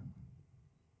 3.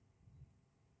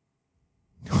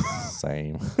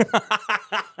 Same.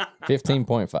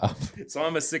 15.5. So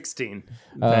I'm a 16.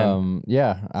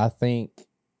 Yeah, I think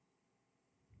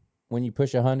when you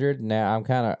push 100, now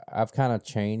I've kind of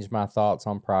changed my thoughts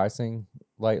on pricing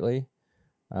lately.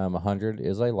 100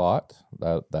 is a lot.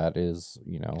 That is,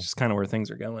 just kind of where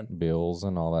things are going. Bills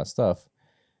and all that stuff.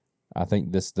 I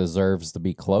think this deserves to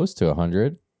be close to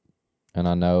 100, and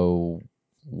I know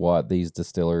what these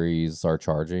distilleries are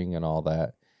charging and all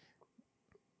that.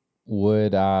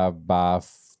 Would I buy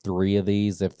 3 of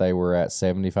these if they were at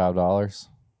 $75?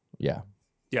 Yeah.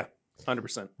 Yeah,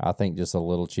 100%. I think just a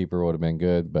little cheaper would have been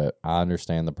good, but I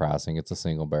understand the pricing. It's a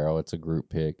single barrel. It's a group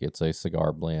pick. It's a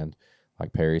cigar blend.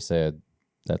 Like Perry said,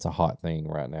 that's a hot thing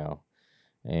right now.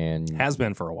 And has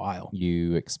been for a while.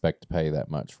 You expect to pay that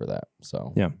much for that.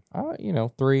 So, yeah.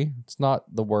 3. It's not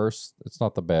the worst. It's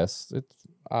not the best.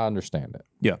 I understand it.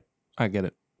 Yeah, I get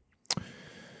it.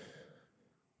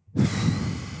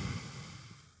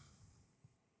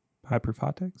 High proof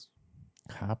hot takes?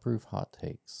 High proof hot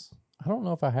takes. I don't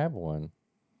know if I have one.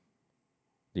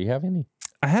 Do you have any?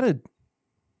 I had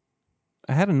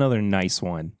another nice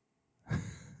one,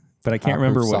 but I can't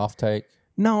remember what. Soft take?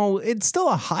 No, it's still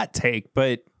a hot take,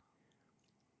 but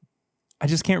I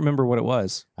just can't remember what it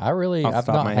was. I've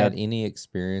not had any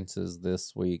experiences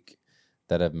this week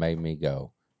that have made me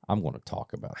go, I'm going to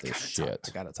talk about this shit.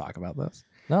 I got to talk about this.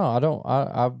 No, I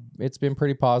don't. It's been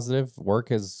pretty positive. Work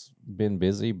has been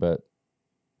busy, but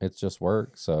it's just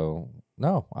work. So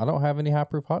no, I don't have any high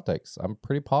proof hot takes. I'm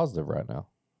pretty positive right now.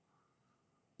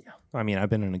 Yeah. I mean, I've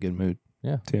been in a good mood.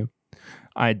 Yeah. Too.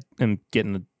 I am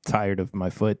getting tired of my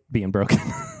foot being broken,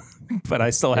 but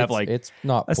I still have it's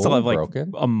not. I still have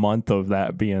broken. A month of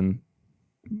that being.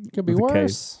 Could be worse.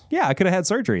 Case. Yeah, I could have had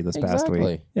surgery this past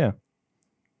week. Yeah.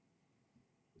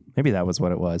 Maybe that was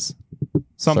what it was.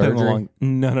 Something surgery? along.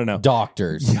 No.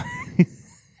 Doctors. They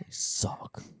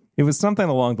suck. It was something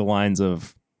along the lines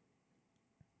of,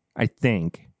 I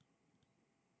think,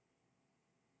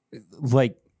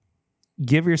 like,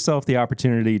 give yourself the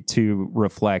opportunity to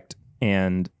reflect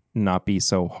and not be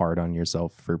so hard on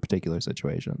yourself for particular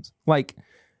situations. Like,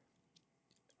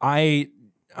 I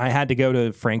had to go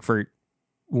to Frankfurt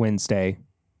Wednesday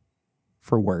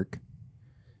for work.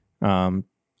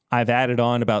 I've added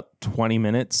on about 20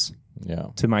 minutes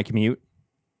to my commute.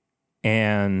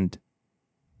 And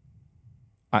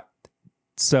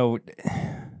so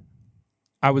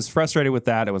I was frustrated with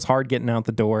that. It was hard getting out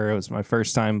the door. It was my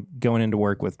first time going into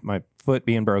work with my foot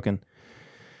being broken.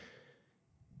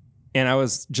 And I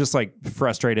was just like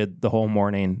frustrated the whole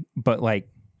morning. But like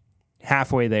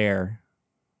halfway there,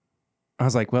 I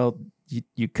was like, well,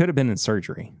 you could have been in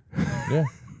surgery. Yeah.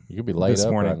 You could be laid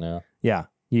up right now. Yeah.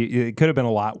 It could have been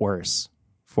a lot worse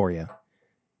for you.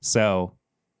 So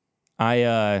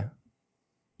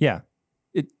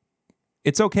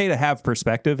it's okay to have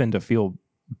perspective and to feel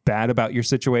bad about your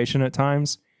situation at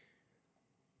times.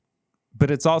 But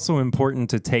it's also important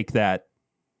to take that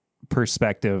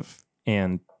perspective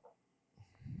and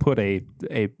put a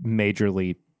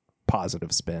majorly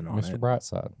positive spin on Mr. it.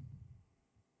 Brightside.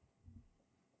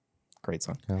 Great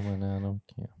song. Coming out on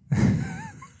camp.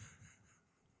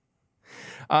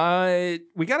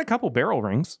 We got a couple barrel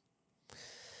rings.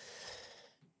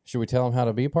 Should we tell them how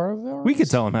to be a part of it? We could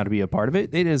tell them how to be a part of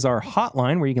it. It is our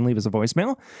hotline where you can leave us a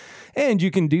voicemail. And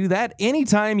you can do that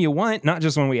anytime you want, not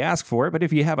just when we ask for it, but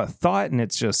if you have a thought and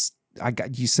it's just, I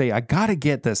got to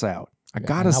get this out. I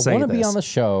got to say this. I want to be on the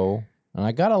show, and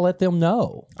I got to let them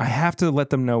know. I have to let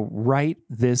them know right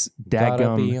this daggum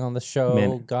Gotta be on the show.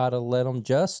 minute. Gotta let them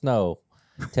just know.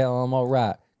 Tell them, all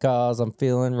right. 'cause I'm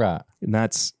feeling right. And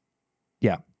that's,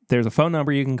 yeah, there's a phone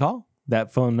number you can call.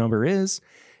 That phone number is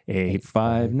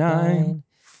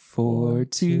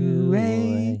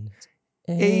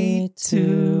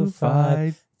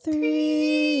 859-428-8253.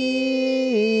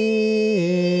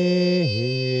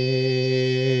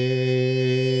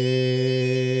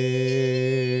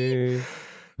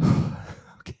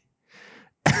 Okay.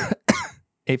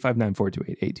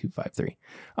 859-428-8253.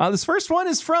 This first one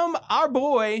is from our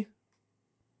boy,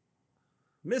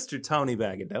 Mr. Tony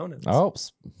Bag of Donuts. Oh,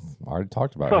 already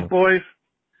talked about What's up, boys?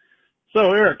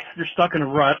 So, Eric, you're stuck in a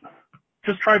rut.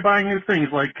 Just try buying new things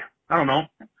like, I don't know,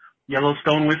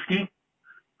 Yellowstone whiskey.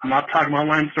 I'm not talking about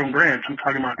Limestone Branch. I'm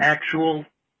talking about actual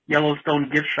Yellowstone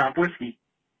gift shop whiskey.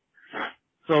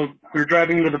 So we were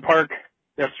driving into the park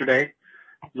yesterday.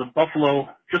 There's a buffalo,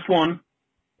 just one,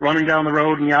 running down the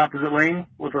road in the opposite lane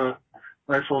with a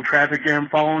nice little traffic jam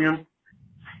following him.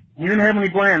 He didn't have any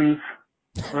Blandons,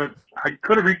 but I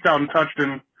could have reached out and touched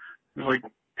him. He was like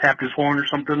tapped his horn or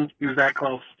something. He was that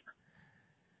close.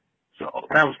 So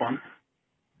that was fun.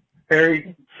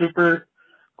 Harry, super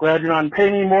glad you're not in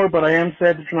pain anymore, but I am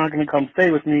sad that you're not going to come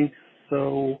stay with me.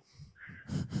 So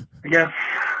I guess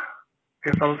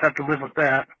I'll just have to live with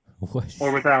that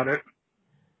or without it.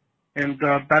 And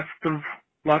best of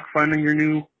luck finding your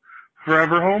new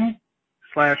forever home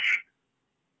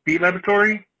 / beat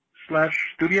laboratory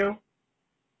 / studio.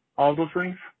 All those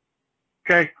things.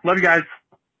 Okay, love you guys.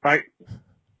 Bye.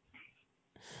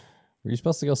 Were you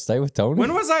supposed to go stay with Tony?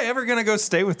 When was I ever going to go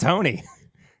stay with Tony?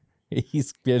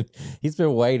 He's been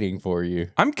waiting for you.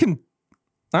 I'm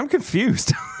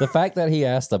confused. The fact that he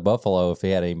asked the buffalo if he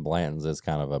had any Blantons is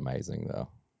kind of amazing, though.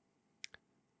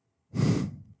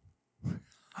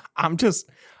 I'm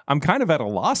kind of at a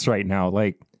loss right now.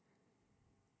 Like,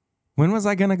 when was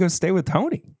I going to go stay with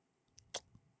Tony?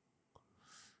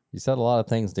 You said a lot of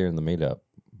things during the meetup.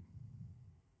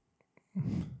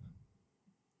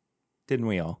 Didn't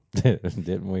we all?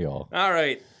 Didn't we all? All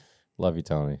right. Love you,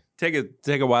 Tony. Take a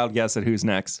wild guess at who's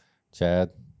next.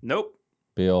 Chad. Nope.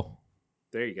 Bill.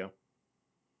 There you go.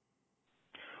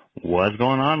 What's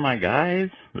going on, my guys?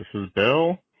 This is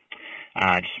Bill.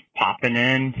 Just popping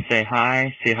in, say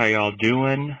hi, see how y'all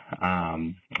doing.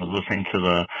 I was listening to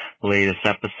the latest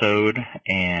episode,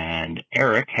 and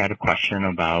Eric had a question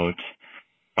about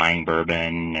buying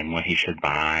bourbon and what he should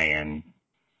buy and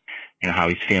how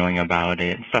he's feeling about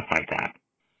it and stuff like that.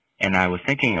 And I was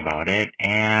thinking about it,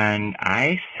 and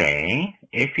I say,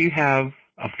 if you have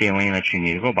a feeling that you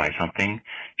need to go buy something,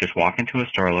 just walk into a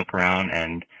store, look around,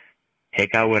 and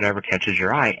take out whatever catches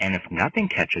your eye. And if nothing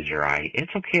catches your eye,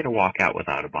 it's okay to walk out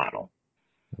without a bottle.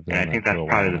 And I think that's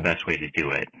probably the best way to do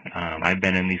it. I've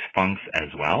been in these funks as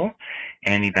well,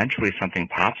 and eventually something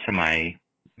pops in my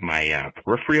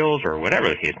peripherals or whatever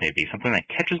the case may be, something that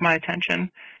catches my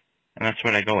attention, and that's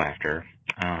what I go after.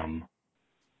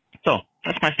 So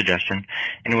that's my suggestion.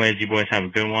 Anyways, you boys have a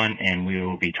good one, and we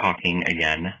will be talking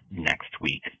again next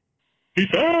week. Peace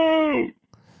out!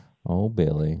 Oh,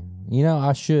 Billy.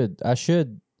 I should.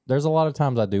 There's a lot of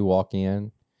times I do walk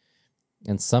in,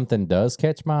 and something does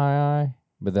catch my eye,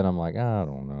 but then I'm like, I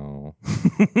don't know.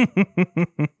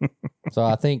 So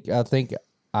I think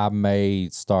I may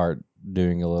start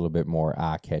doing a little bit more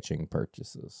eye-catching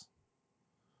purchases.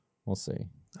 We'll see.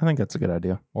 I think that's a good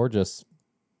idea. Or just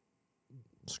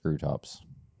screw tops.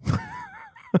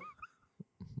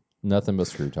 Nothing but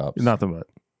screw tops. Nothing but.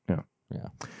 Yeah. Yeah.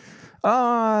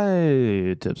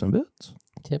 Tips and bits.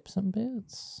 Tips and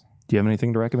bits. Do you have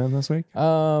anything to recommend this week?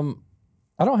 I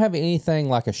don't have anything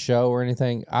like a show or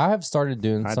anything. I have started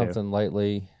doing something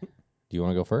lately. Do you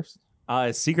want to go first?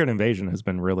 Secret Invasion has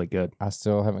been really good. I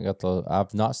still haven't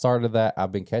I've not started that.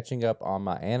 I've been catching up on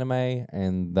my anime,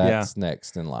 and that's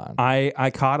next in line.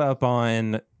 I caught up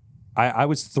on, I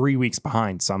was 3 weeks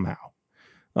behind somehow.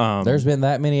 There's been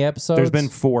that many episodes? There's been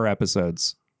 4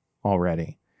 episodes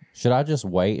already. Should I just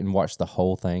wait and watch the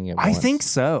whole thing at once? I think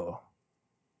so.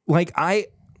 Like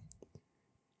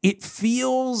it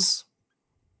feels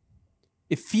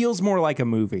more like a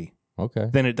movie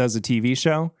than it does a TV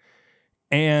show.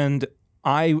 And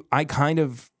I kind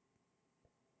of,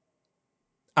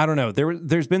 I don't know.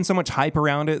 There's been so much hype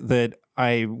around it that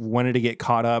I wanted to get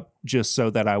caught up just so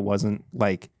that I wasn't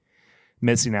like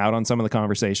missing out on some of the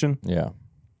conversation. Yeah.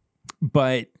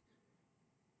 But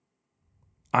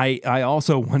I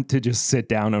also want to just sit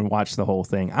down and watch the whole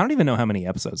thing. I don't even know how many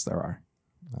episodes there are.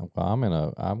 Well,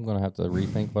 I'm gonna have to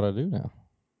rethink what I do now.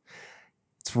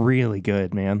 It's really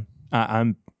good, man.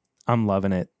 I'm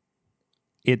loving it.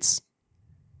 It's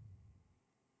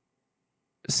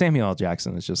Samuel L.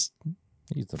 Jackson is just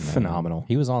He's the man. Phenomenal.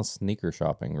 He was on Sneaker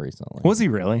Shopping recently. Was he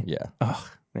really? Yeah. Oh,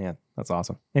 man, that's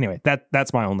awesome. Anyway,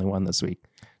 that's my only one this week.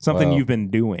 Something you've been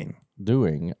doing.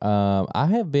 I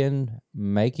have been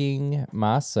making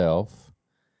myself.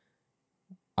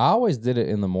 I always did it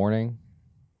in the morning,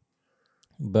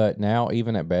 but now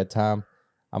even at bedtime,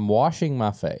 I'm washing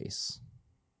my face.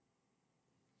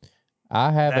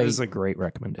 That is a great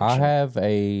recommendation. I have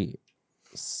a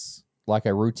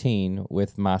routine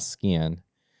with my skin.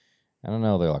 I don't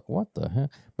know. They're like, what the heck?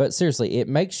 But seriously, it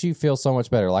makes you feel so much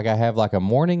better. Like I have like a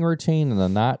morning routine and a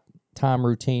nighttime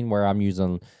routine where I'm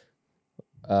using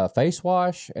face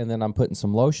wash and then I'm putting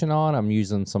some lotion on. I'm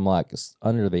using some like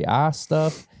under the eye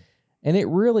stuff. And it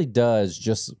really does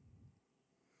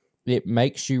it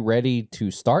makes you ready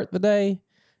to start the day.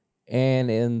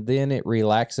 And then it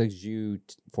relaxes you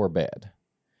for bed.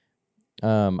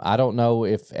 I don't know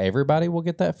if everybody will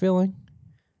get that feeling,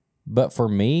 but for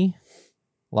me,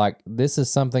 like this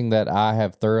is something that I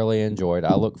have thoroughly enjoyed.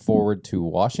 I look forward to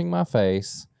washing my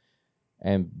face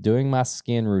and doing my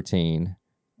skin routine,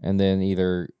 and then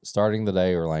either starting the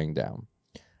day or laying down.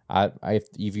 If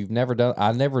you've never done,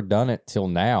 I've never done it till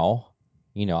now.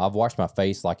 You know, I've washed my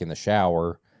face like in the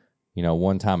shower, you know,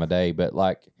 one time a day, but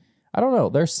like, I don't know.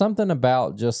 There's something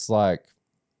about just like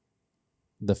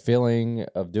the feeling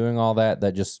of doing all that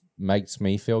just makes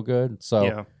me feel good. So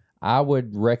yeah. I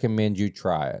would recommend you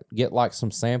try it. Get like some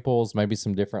samples, maybe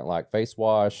some different like face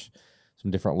wash,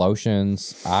 some different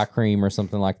lotions, eye cream or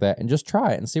something like that, and just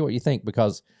try it and see what you think.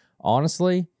 Because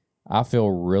honestly, I feel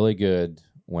really good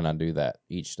when I do that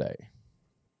each day.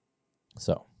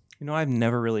 So, you know, I've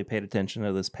never really paid attention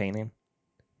to this painting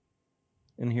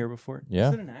in here before. Yeah.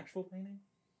 Is it an actual painting?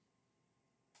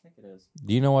 I think it is.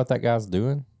 Do you know what that guy's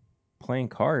doing? Playing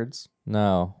cards.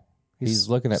 No. He's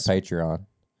looking at Patreon.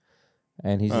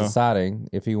 And he's deciding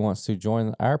if he wants to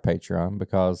join our Patreon,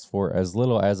 because for as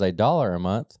little as $1 a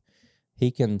month, he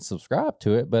can subscribe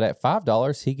to it. But at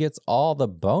 $5, he gets all the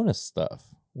bonus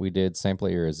stuff. We did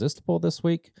Samply Irresistible this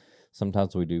week.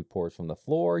 Sometimes we do Pours from the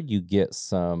Floor. You get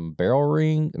some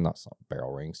not some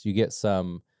barrel rings. You get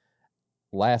some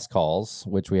last calls,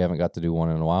 which we haven't got to do one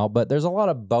in a while. But there's a lot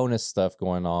of bonus stuff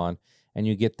going on. And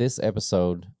you get this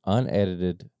episode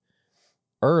unedited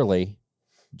early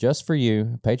just for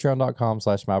you.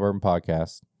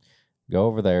 Patreon.com/MyBourbonPodcast. Go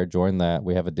over there, join that.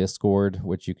 We have a Discord,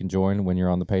 which you can join when you're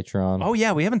on the Patreon. Oh,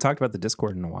 yeah. We haven't talked about the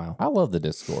Discord in a while. I love the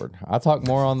Discord. I talk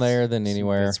more on there than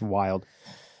anywhere. It's wild.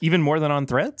 Even more than on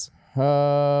Threads?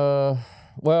 Well,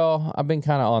 I've been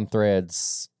kind of on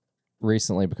Threads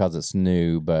recently because it's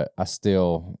new, but I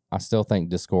still think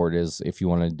Discord is if you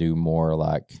want to do more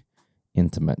like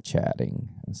intimate chatting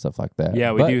and stuff like that.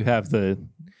 Yeah, we do have the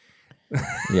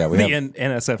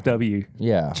NSFW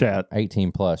chat.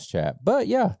 18 plus chat. But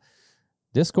yeah,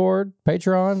 Discord,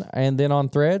 Patreon, and then on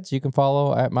Threads, you can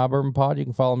follow at My Bourbon Pod. You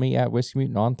can follow me at Whiskey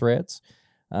Mutant on Threads.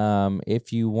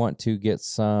 If you want to get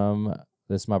some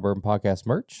This My Bourbon Podcast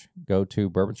merch, go to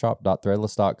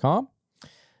bourbonshop.threadless.com.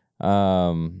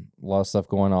 A lot of stuff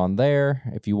going on there.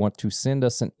 If you want to send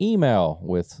us an email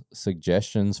with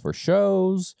suggestions for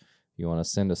shows, you want to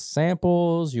send us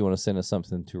samples, you want to send us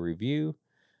something to review,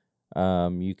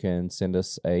 you can send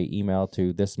us an email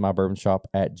to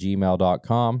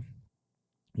thisismybourbonshop@gmail.com.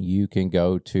 You can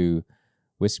go to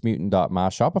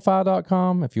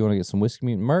whiskeymutant.myshopify.com if you want to get some Whiskey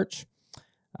Mutant merch.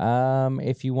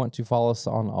 If you want to follow us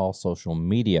on all social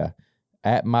media,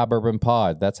 at My Bourbon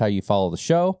Pod, that's how you follow the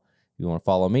show. You want to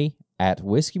follow me at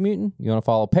Whiskey Mutant. You want to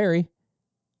follow Perry,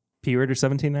 P-Ritter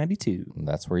 1792.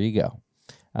 That's where you go.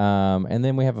 And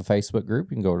then we have a Facebook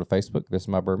group. You can go to Facebook, This is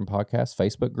My Bourbon Podcast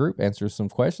Facebook group, answer some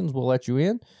questions. We'll let you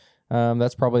in.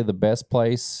 That's probably the best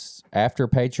place after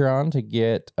Patreon to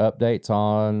get updates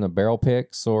on the barrel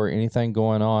picks or anything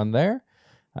going on there.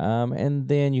 And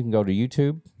then you can go to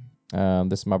YouTube.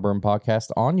 This is My Bourbon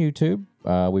Podcast on YouTube.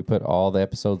 We put all the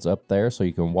episodes up there so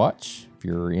you can watch if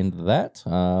you're into that.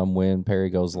 When Perry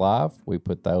goes live, we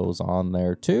put those on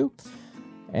there too.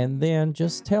 And then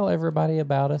just tell everybody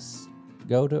about us.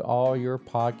 Go to all your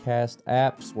podcast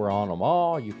apps. We're on them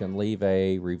all. You can leave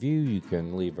a review. You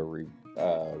can leave a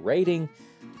rating,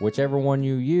 whichever one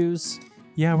you use.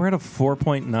 Yeah, we're at a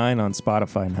 4.9 on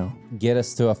Spotify now. Get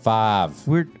us to a 5.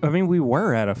 We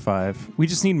were at a 5. We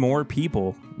just need more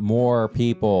people. More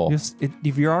people.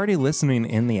 If you're already listening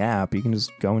in the app, you can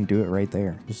just go and do it right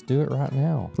there. Just do it right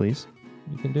now. Please.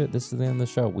 You can do it. This is the end of the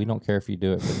show. We don't care if you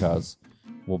do it because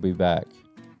we'll be back.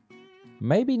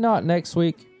 Maybe not next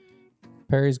week.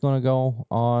 Perry's going to go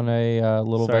on a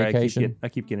little vacation. I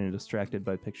keep getting distracted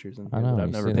by pictures and I know, that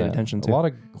I've never paid attention to. A lot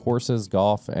of horses,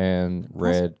 golf, and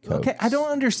red coats. Okay, I don't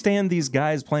understand these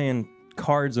guys playing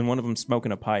cards and one of them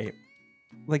smoking a pipe.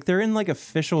 Like they're in like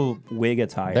official wig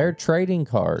attire. They're trading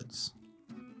cards.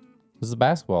 This is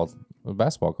basketball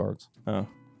cards. Oh.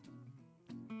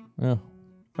 Yeah.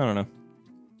 I don't know.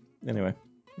 Anyway,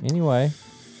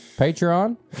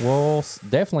 Patreon, we'll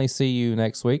definitely see you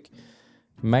next week.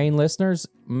 Main listeners,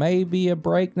 maybe a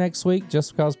break next week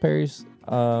just because Perry's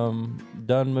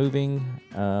done moving.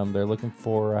 They're looking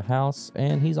for a house,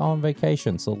 and he's on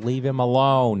vacation, so leave him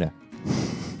alone.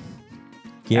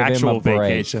 Give actual him a break.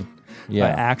 Vacation. Yeah.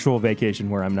 Actual vacation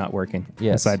where I'm not working.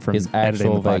 Yes, aside from his editing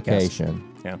actual the podcast.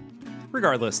 vacation. Yeah.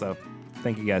 Regardless, though,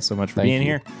 thank you guys so much for Thank being you.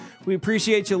 here. We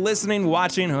appreciate you listening,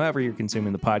 watching, however you're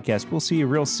consuming the podcast. We'll see you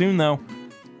real soon, though.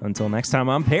 Until next time,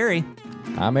 I'm Perry.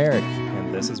 I'm Eric.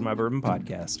 And this is my Bourbon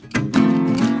Podcast.